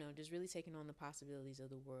 I don't know, just really taking on the possibilities of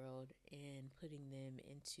the world and putting them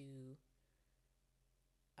into,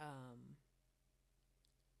 I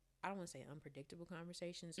don't want to say unpredictable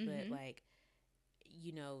conversations, but like,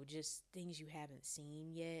 just things you haven't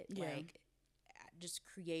seen yet. Yeah. Like, just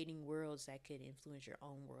creating worlds that could influence your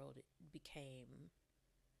own world. It became,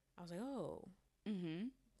 I was like, oh,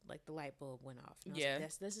 like the light bulb went off. And I was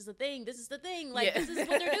like, this is the thing. This is the thing. Like, this is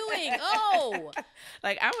what they're doing. Oh,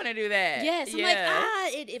 like I want to do that. Yes. I'm like,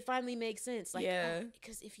 it finally makes sense. Like,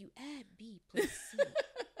 because if you add B plus C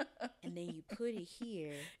and then you put it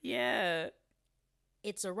here,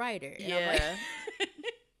 it's a writer. And I'm like,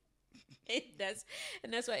 that's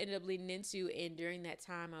what I ended up leading into. And during that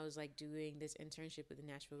time, I was like doing this internship with the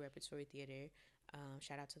Nashville Repertory Theater.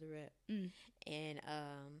 Shout out to the Rep. And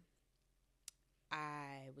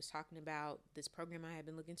I was talking about this program I had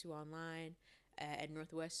been looking to online at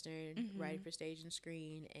Northwestern, writing for stage and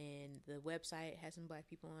screen, and the website had some Black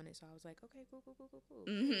people on it. So I was like, okay, cool. Cool.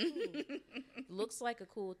 Looks like a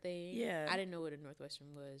cool thing. Yeah. I didn't know what a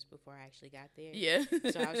Northwestern was before I actually got there. Yeah.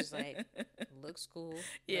 So I was just like, looks cool.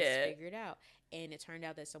 Let's figure it out. And it turned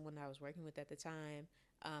out that someone I was working with at the time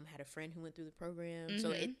had a friend who went through the program.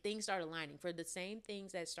 So things started aligning. For the same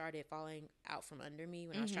things that started falling out from under me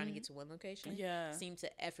when I was trying to get to one location, seemed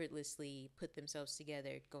to effortlessly put themselves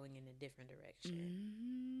together going in a different direction.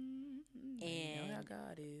 And you know how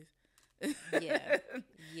God is. Yeah.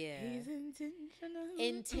 He's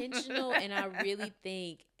intentional. And I really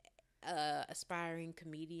think aspiring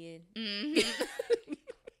comedian. Mm-hmm.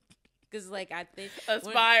 Because like I think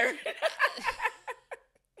aspiring.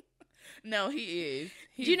 No, he is.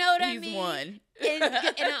 Do you know what I mean? He's one. And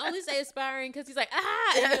I only say aspiring because he's like,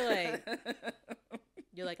 and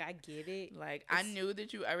you're like, I get it. Like, I knew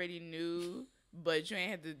that you already knew, but you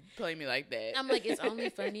ain't had to play me like that. I'm like, it's only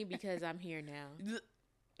funny because I'm here now.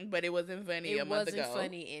 But it wasn't funny a month ago. It wasn't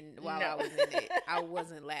funny, and while I was in it, I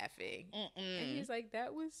wasn't laughing. And he's like,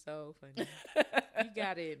 that was so funny. You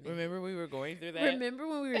got it. Remember we were going through that? Remember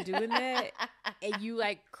when we were doing that? And you,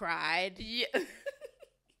 like, cried? Yeah.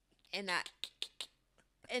 And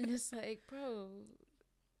it's like, bro.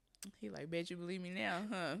 He like, bet you believe me now,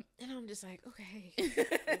 huh? And I'm just like, okay.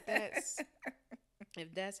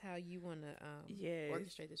 if that's how you want to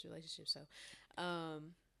orchestrate this relationship. So,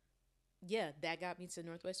 yeah, that got me to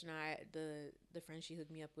Northwestern. The friend she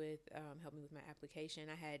hooked me up with helped me with my application.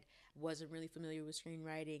 Wasn't really familiar with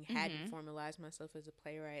screenwriting, hadn't formalized myself as a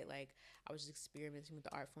playwright. Like, I was just experimenting with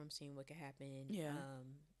the art form, seeing what could happen. Yeah.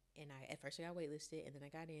 And at first I got waitlisted, and then I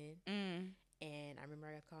got in. And I remember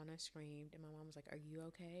I got called and I screamed, and my mom was like, "Are you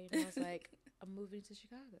okay?" And I was like, "I'm moving to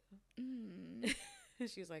Chicago."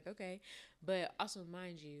 She was like, "Okay," but also,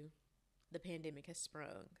 mind you, the pandemic has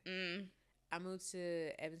sprung. I moved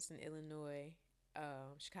to Evanston, Illinois,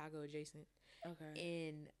 Chicago adjacent. Okay.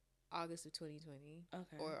 In August of 2020.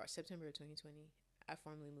 Okay. Or September of 2020, I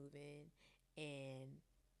formally moved in, and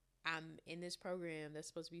I'm in this program that's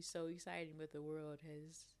supposed to be so exciting, but the world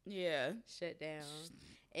has shut down.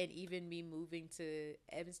 And even me moving to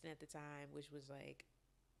Evanston at the time, which was like,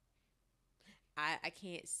 I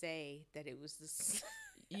can't say that it was this.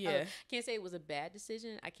 I can't say it was a bad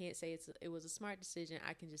decision. I can't say it was a smart decision.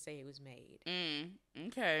 I can just say it was made.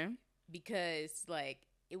 Okay. Because like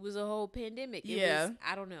it was a whole pandemic.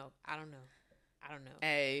 I don't know.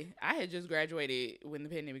 Hey, I had just graduated when the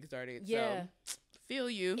pandemic started. Yeah. So feel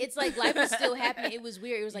you. It's like life was still happening. It was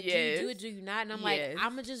weird. It was like, do you do it, do you not? And I'm like,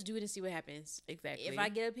 I'm gonna just do it and see what happens. Exactly. If I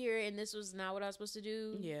get up here and this was not what I was supposed to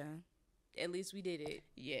do, at least we did it.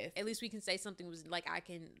 Yes. At least we can say something was like, I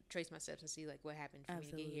can trace my steps and see like what happened for me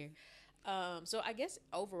to get here. So I guess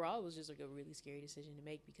overall it was just like a really scary decision to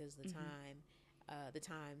make because the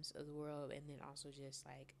times of the world, and then also just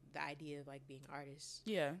like the idea of like being artists.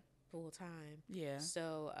 Full time.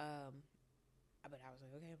 So but I was like,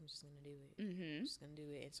 okay, I'm just gonna do it. I'm just gonna do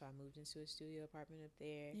it. And so I moved into a studio apartment up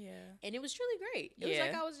there. And it was truly great. It was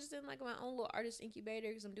like I was just in like my own little artist incubator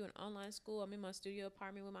because I'm doing online school. I'm in my studio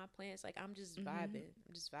apartment with my plants. Like I'm just vibing.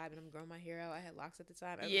 I'm growing my hair out. I had locks at the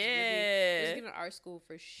time. It was giving art school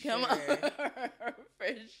for sure. Come on. For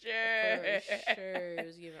sure. It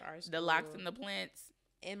was giving art school. The locks and the plants.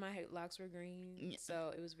 And my locks were green.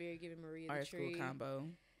 So it was very giving Maria art the Tree. Art school combo.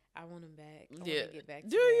 I want them back. I want to get back to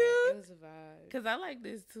Do that. you? It was a vibe. Because I like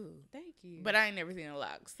this too. Thank you. But I ain't never seen a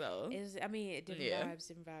lock, so.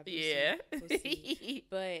 Different vibes. Yeah. We'll see.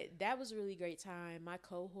 But that was a really great time. My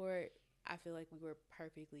cohort, I feel like we were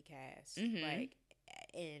perfectly cast. Like,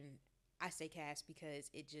 and I say cast because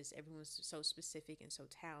everyone's so specific and so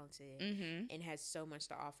talented and has so much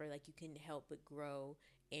to offer. Like, you couldn't help but grow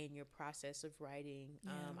in your process of writing.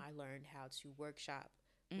 I learned how to workshop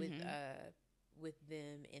with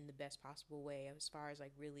them in the best possible way as far as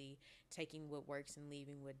like really taking what works and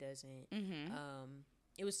leaving what doesn't.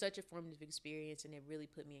 It was such a formative experience, and it really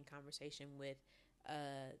put me in conversation with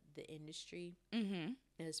the industry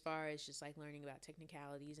as far as just like learning about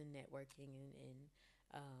technicalities and networking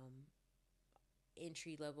and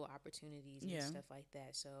entry level opportunities and stuff like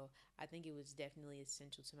that. So I think it was definitely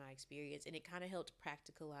essential to my experience, and it kind of helped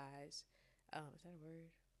practicalize. Is that a word?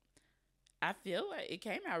 I feel like it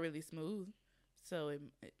came out really smooth. So it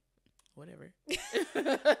whatever. It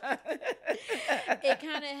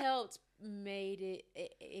kind of helped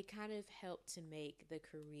it kind of helped to make the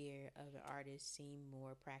career of an artist seem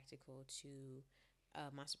more practical to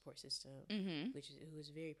my support system, who was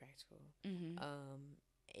very practical.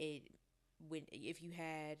 If you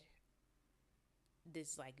had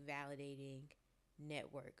this like validating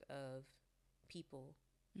network of people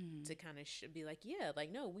to kind of be like, yeah, like,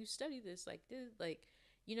 no, we've studied this, like this, like,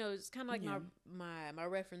 you know, it's kind of like my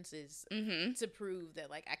references to prove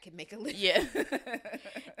that like I can make a living.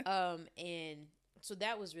 And so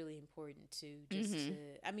that was really important too. Just to,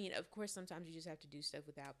 I mean, of course, sometimes you just have to do stuff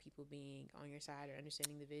without people being on your side or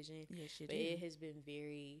understanding the vision. Yes, you but do. It has been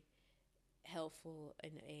very helpful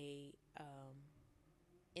and a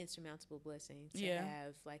insurmountable blessing to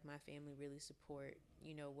have like my family really support,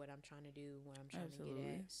 you know, what I'm trying to do, what I'm trying to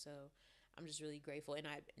get at. So I'm just really grateful, and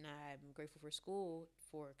I'm grateful for school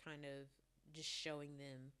for kind of just showing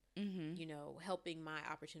them you know, helping my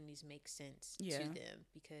opportunities make sense to them,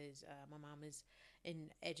 because my mom is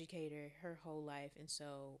an educator her whole life. And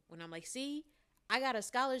so when I'm like, see, I got a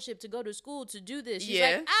scholarship to go to school to do this, she's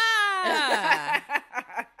like,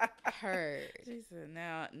 heard. She said,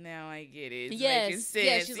 now I get it. It's yes, making sense.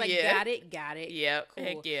 Yeah, she's like, got it. Yep. Cool.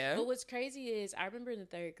 Heck yeah. But what's crazy is I remember in the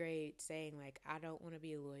 3rd grade saying, like, I don't want to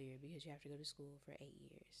be a lawyer because you have to go to school for 8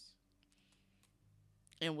 years.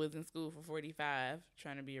 And was in school for 45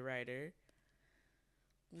 trying to be a writer.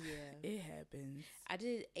 Yeah. It happens. I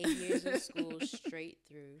did 8 years of school straight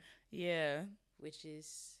through. Yeah. Which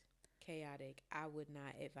is chaotic. I would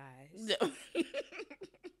not advise. No.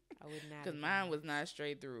 I would not. Because mine was not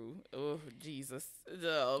straight through. Oh, Jesus.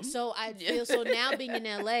 So I feel, so now being in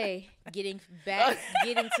LA, getting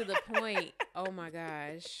to the point, oh my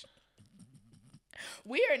gosh.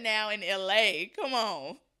 We are now in LA. Come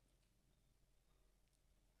on.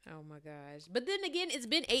 Oh my gosh. But then again, it's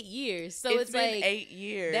been 8 years. So it's been like 8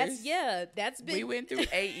 years. That's been. We went through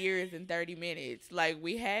 8 years in 30 minutes. Like,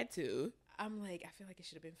 we had to. I'm like, I feel like it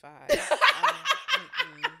should have been 5.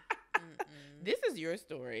 This is your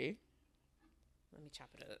story. Let me chop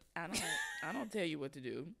it up. I don't tell you what to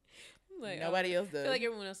do. Like, nobody else does. I feel like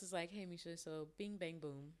everyone else is like, hey, Mesha, so bing, bang,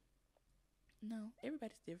 boom. No,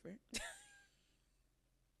 everybody's different.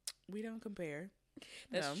 We don't compare.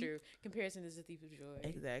 That's true. Comparison is a thief of joy.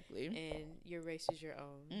 Exactly. And your race is your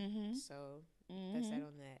own. Mm-hmm. So that's that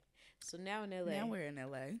on that. So now in LA. Now we're in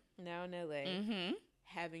LA. Mm-hmm.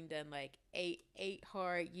 Having done like eight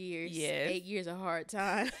hard years. Yes. 8 years of hard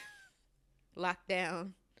time.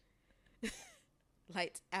 Lockdown.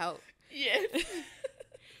 Lights out. Yes.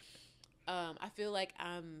 I feel like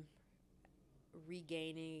I'm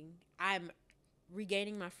regaining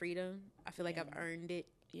my freedom. I feel like I've earned it.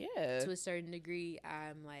 Yeah. To a certain degree.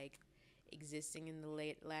 I'm like existing in the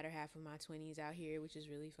latter half of my 20s out here, which is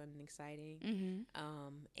really fun and exciting.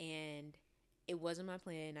 Mm-hmm. And it wasn't my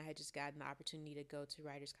plan. I had just gotten the opportunity to go to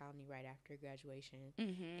Writers Colony right after graduation.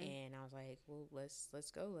 Mm-hmm. And I was like, well, let's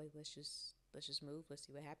go. Like, let's just move. Let's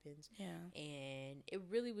see what happens. Yeah. And it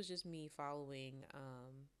really was just me following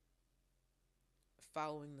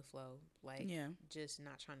the flow, like just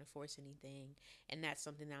not trying to force anything. And that's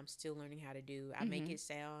something that I'm still learning how to do. I make it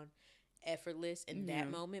sound effortless in that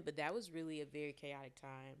moment, but that was really a very chaotic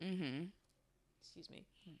time. Mm-hmm. Excuse me.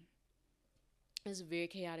 It was a very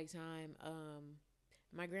chaotic time.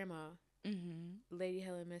 My grandma, Lady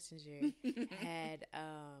Helen Messenger, had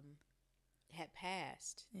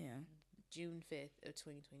passed. Yeah. June 5th of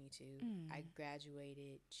 2022. I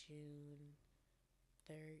graduated June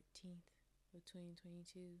 13th. Of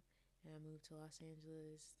 2022, and I moved to Los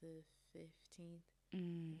Angeles the 15th,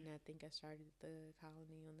 and I think I started the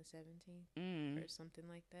colony on the 17th or something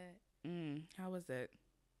like that. How was it?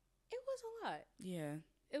 It was a lot. Yeah,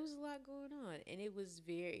 it was a lot going on, and it was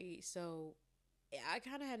so I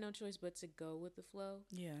kind of had no choice but to go with the flow.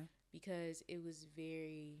 Yeah, because it was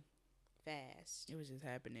very fast. It was just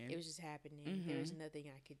happening. There was nothing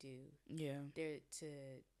I could do. Yeah, there to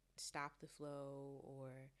stop the flow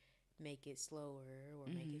or make it slower or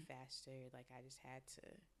make it faster. Like I just had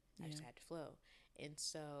to flow. And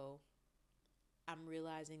so I'm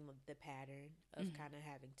realizing the pattern of kind of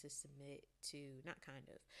having to submit to,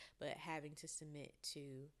 having to submit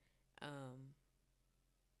to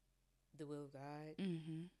the will of God,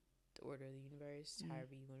 the order of the universe,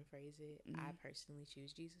 however you want to phrase it. I personally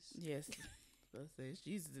choose Jesus. Yes. It's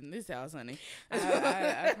Jesus in this house, honey.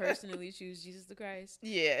 I personally choose Jesus the Christ.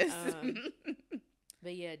 Yes.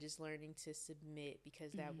 But yeah, just learning to submit,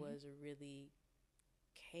 because that was a really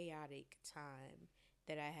chaotic time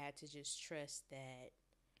that I had to just trust that,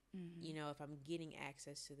 you know, if I'm getting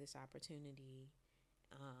access to this opportunity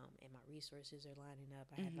and my resources are lining up,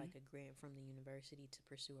 I had like a grant from the university to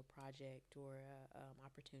pursue a project or a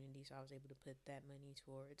opportunity. So I was able to put that money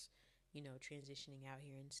towards, you know, transitioning out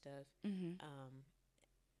here and stuff.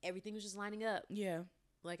 Everything was just lining up. Yeah.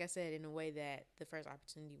 Like I said, in a way that the first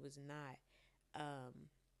opportunity was not.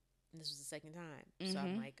 This was the second time. So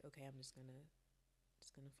I'm like, okay, I'm just gonna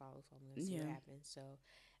follow. So I'm gonna see what happens. So,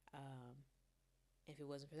 if it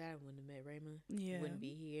wasn't for that, I wouldn't have met Rayma. Yeah. Wouldn't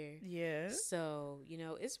be here. Yeah. So, you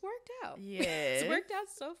know, it's worked out. Yeah. It's worked out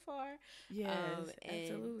so far. Yes,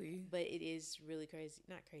 absolutely. But it is really crazy.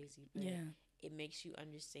 Not crazy, but it makes you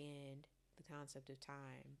understand the concept of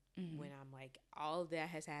time when I'm like, all of that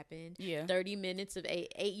has happened. Yeah. 30 minutes of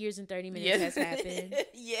 8 years and 30 minutes has happened.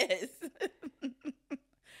 Yes.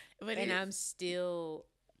 And I'm still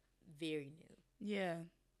very new. Yeah.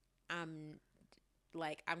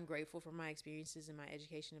 I'm grateful for my experiences and my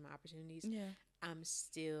education and my opportunities. Yeah. I'm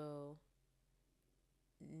still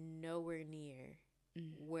nowhere near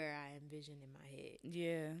where I envision in my head.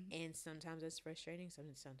 Yeah. And sometimes that's frustrating.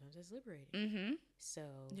 Sometimes that's liberating. Mm-hmm. So.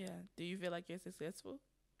 Yeah. Do you feel like you're successful?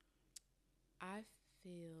 I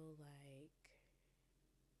feel like.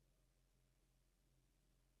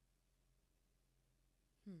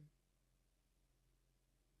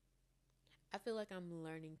 I feel like I'm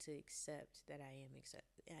learning to accept that I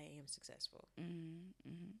am successful.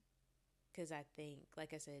 Because I think,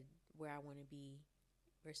 like I said, where I want to be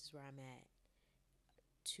versus where I'm at,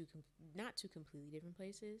 not two completely different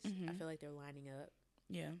places. I feel like they're lining up.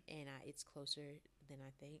 Yeah. And it's closer than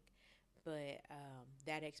I think. But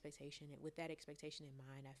that expectation in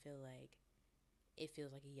mind, I feel like it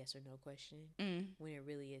feels like a yes or no question when it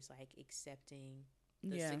really is like accepting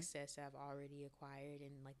the success I've already acquired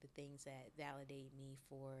and like the things that validate me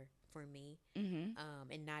for me,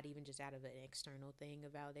 and not even just out of an external thing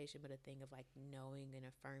of validation, but a thing of like knowing and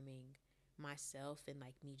affirming myself and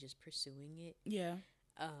like me just pursuing it. Yeah.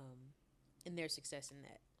 And there's success in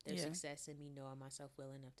that. There's success in me knowing myself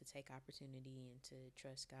well enough to take opportunity and to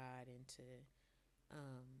trust God and to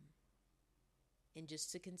and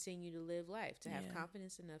just to continue to live life, to have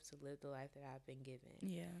confidence enough to live the life that I've been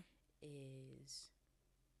given. Is,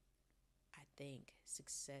 I think,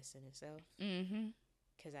 success in itself.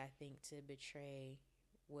 Because I think to betray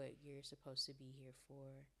what you're supposed to be here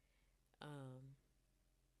for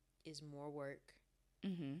is more work,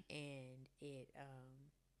 and it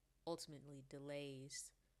ultimately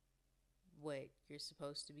delays what you're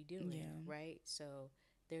supposed to be doing, right? So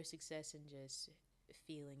there's success in just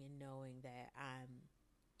feeling and knowing that I'm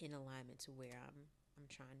in alignment to where I'm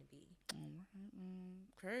trying to be.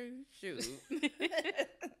 Okay, shoot.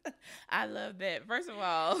 I love that. First of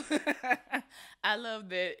all, I love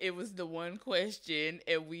that it was the one question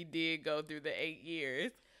and we did go through the 8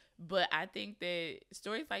 years. But I think that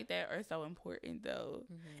stories like that are so important, though.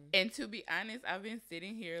 And to be honest, I've been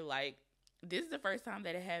sitting here like, this is the first time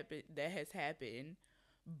that that has happened.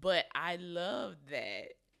 But I love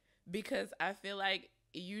that because I feel like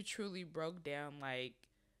you truly broke down like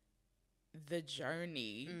the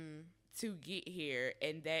journey to get here,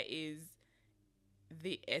 and that is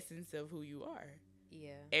the essence of who you are.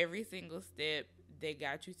 Yeah. Every single step that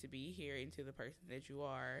got you to be here into the person that you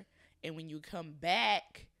are. And when you come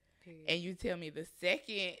back and you tell me the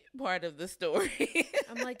second part of the story,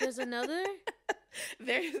 I'm like, there's another?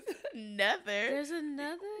 There's another. There's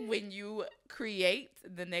another? When you create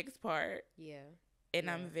the next part. Yeah. And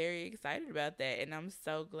I'm very excited about that. And I'm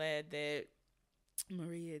so glad that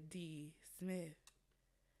Maria D. Smith,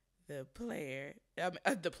 the player. Hey,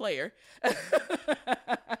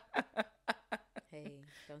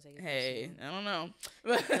 don't take it personal. Hey, I don't know.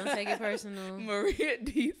 Don't take it personal. Maria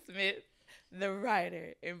D. Smith, the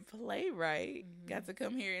writer and playwright, got to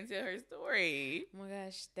come here and tell her story. Oh my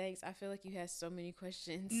gosh, thanks. I feel like you had so many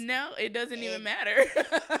questions. No, it doesn't even matter.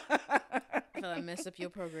 I feel like I messed up your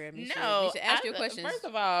program. We should ask your questions. First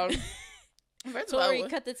of all, Tori,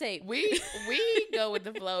 cut the tape. We go with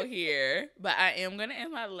the flow here, but I am gonna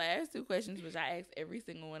ask my last 2 questions, which I ask every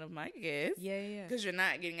single one of my guests. Yeah. Because you're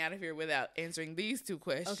not getting out of here without answering these 2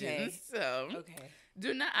 questions. Okay. So okay.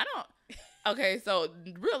 Okay, so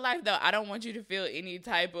real life though, I don't want you to feel any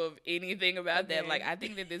type of anything about that. Like, I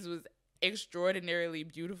think that this was extraordinarily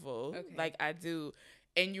beautiful. Okay. Like, I do,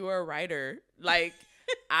 and you're a writer. Like,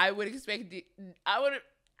 I don't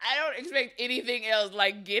expect anything else.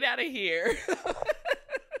 Like, get out of here.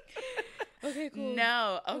 Okay, cool.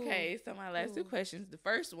 No, okay. Cool. So my last 2 questions. The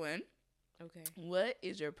first one. Okay. What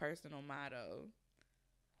is your personal motto?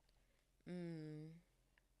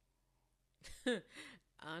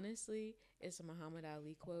 Honestly, it's a Muhammad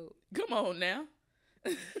Ali quote. Come on now.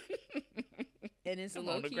 And it's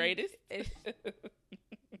the greatest.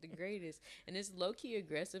 The greatest. And it's low-key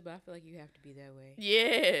aggressive, but I feel like you have to be that way.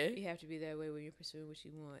 Yeah. You have to be that way when you're pursuing what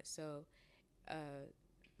you want. So,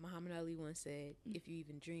 Muhammad Ali once said, if you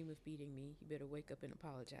even dream of beating me, you better wake up and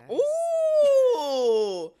apologize.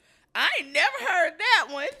 Ooh! I ain't never heard that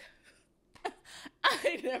one. I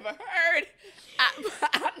ain't never heard.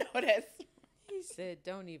 I know that's... He said,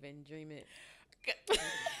 don't even dream it.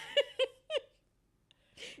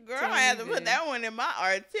 Girl, I have to put that one in my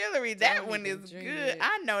artillery. That one is good.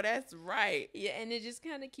 I know that's right. Yeah, and it just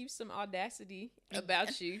kind of keeps some audacity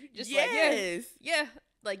about you. Just yes. Like, yeah,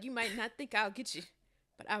 like you might not think I'll get you,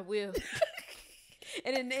 but I will.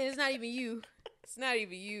 And it's not even you. It's not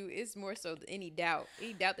even you. It's more so any doubt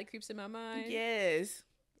that creeps in my mind. Yes.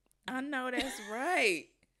 I know that's right.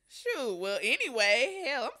 Shoot. Well, anyway,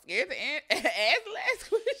 hell, I'm scared to ask the last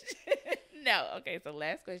question. No. Okay, so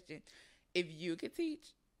last question. If you could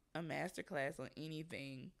teach a master class on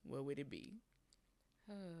anything, what would it be?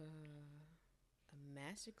 A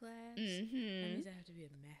master class. That means I have to be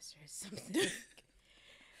a master at something.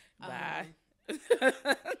 Bye.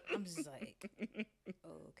 I'm just like,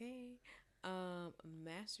 okay.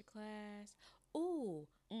 Master class. Ooh,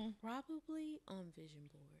 probably on vision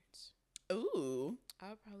boards. Ooh.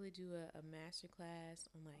 I'll probably do a master class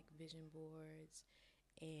on like vision boards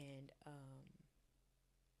and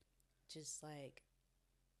just like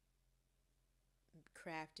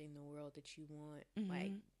crafting the world that you want,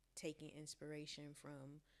 like taking inspiration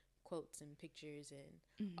from quotes and pictures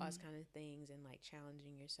and all those kind of things, and like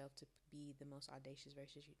challenging yourself to be the most audacious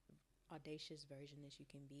version that you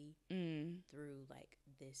can be through like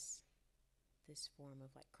this form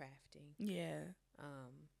of like crafting. Yeah.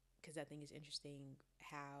 Because I think it's interesting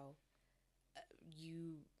how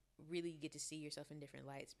you really get to see yourself in different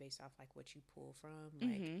lights based off like what you pull from.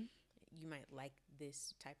 Like you might like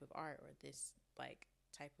this type of art or this like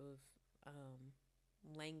type of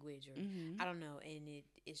language, or I don't know, and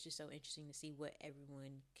it's just so interesting to see what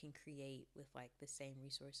everyone can create with like the same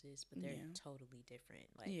resources, but they're totally different.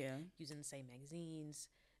 Like using the same magazines,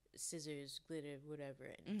 scissors, glitter, whatever,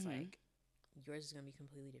 and it's like yours is gonna be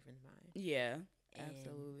completely different than mine. Yeah,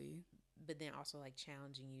 absolutely. But then also like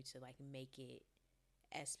challenging you to like make it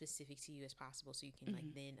as specific to you as possible, so you can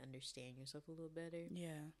like then understand yourself a little better.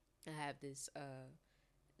 Yeah, I have this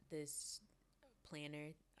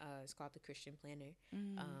planner. It's called the Christian Planner.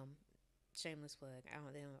 Shameless plug. I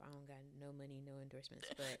don't got no money, no endorsements,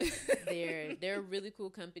 but they're a really cool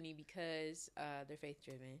company because they're faith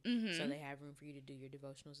driven. So they have room for you to do your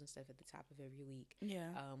devotionals and stuff at the top of every week. Yeah.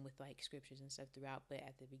 With like scriptures and stuff throughout. But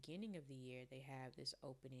at the beginning of the year, they have this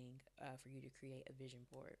opening for you to create a vision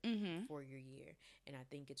board for your year, and I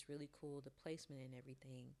think it's really cool, the placement and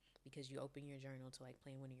everything, because you open your journal to like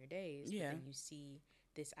plan one of your days. Yeah. But then you see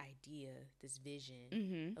this idea, this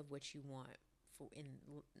vision of what you want in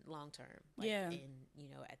long term, like in, you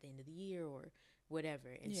know, at the end of the year or whatever.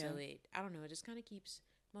 And so I don't know, it just kind of keeps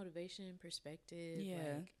motivation, perspective.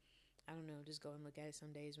 Like, I don't know, just go and look at it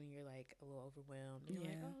some days when you're like a little overwhelmed and you're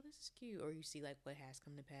like, oh, this is cute, or you see like what has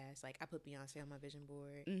come to pass. Like I put Beyonce on my vision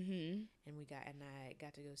board, and I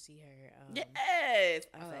got to go see her. Yes,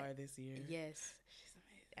 I saw her this year. Yes, she's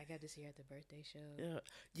amazing. I got to see her at the birthday show.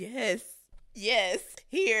 Yes,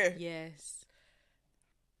 here. Yes.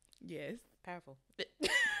 Powerful.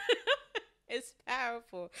 It's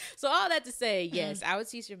powerful. So all that to say, yes, I would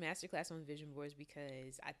teach your masterclass on vision boards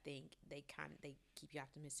because I think they keep you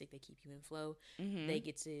optimistic. They keep you in flow.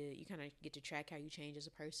 You kind of get to track how you change as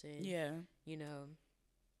a person. Yeah. You know,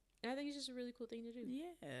 and I think it's just a really cool thing to do.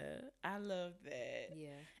 Yeah, I love that. Yeah,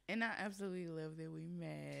 and I absolutely love that we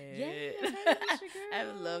met. Yeah, I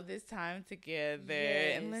love this time together,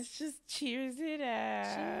 and let's just cheers it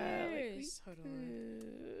out. Cheers. Hold on.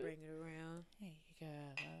 Bring it around. There you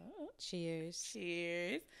go.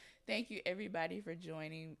 Cheers. Thank you, everybody, for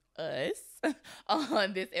joining us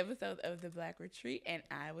on this episode of The Black Retreat, and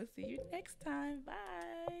I will see you next time.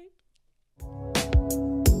 Bye.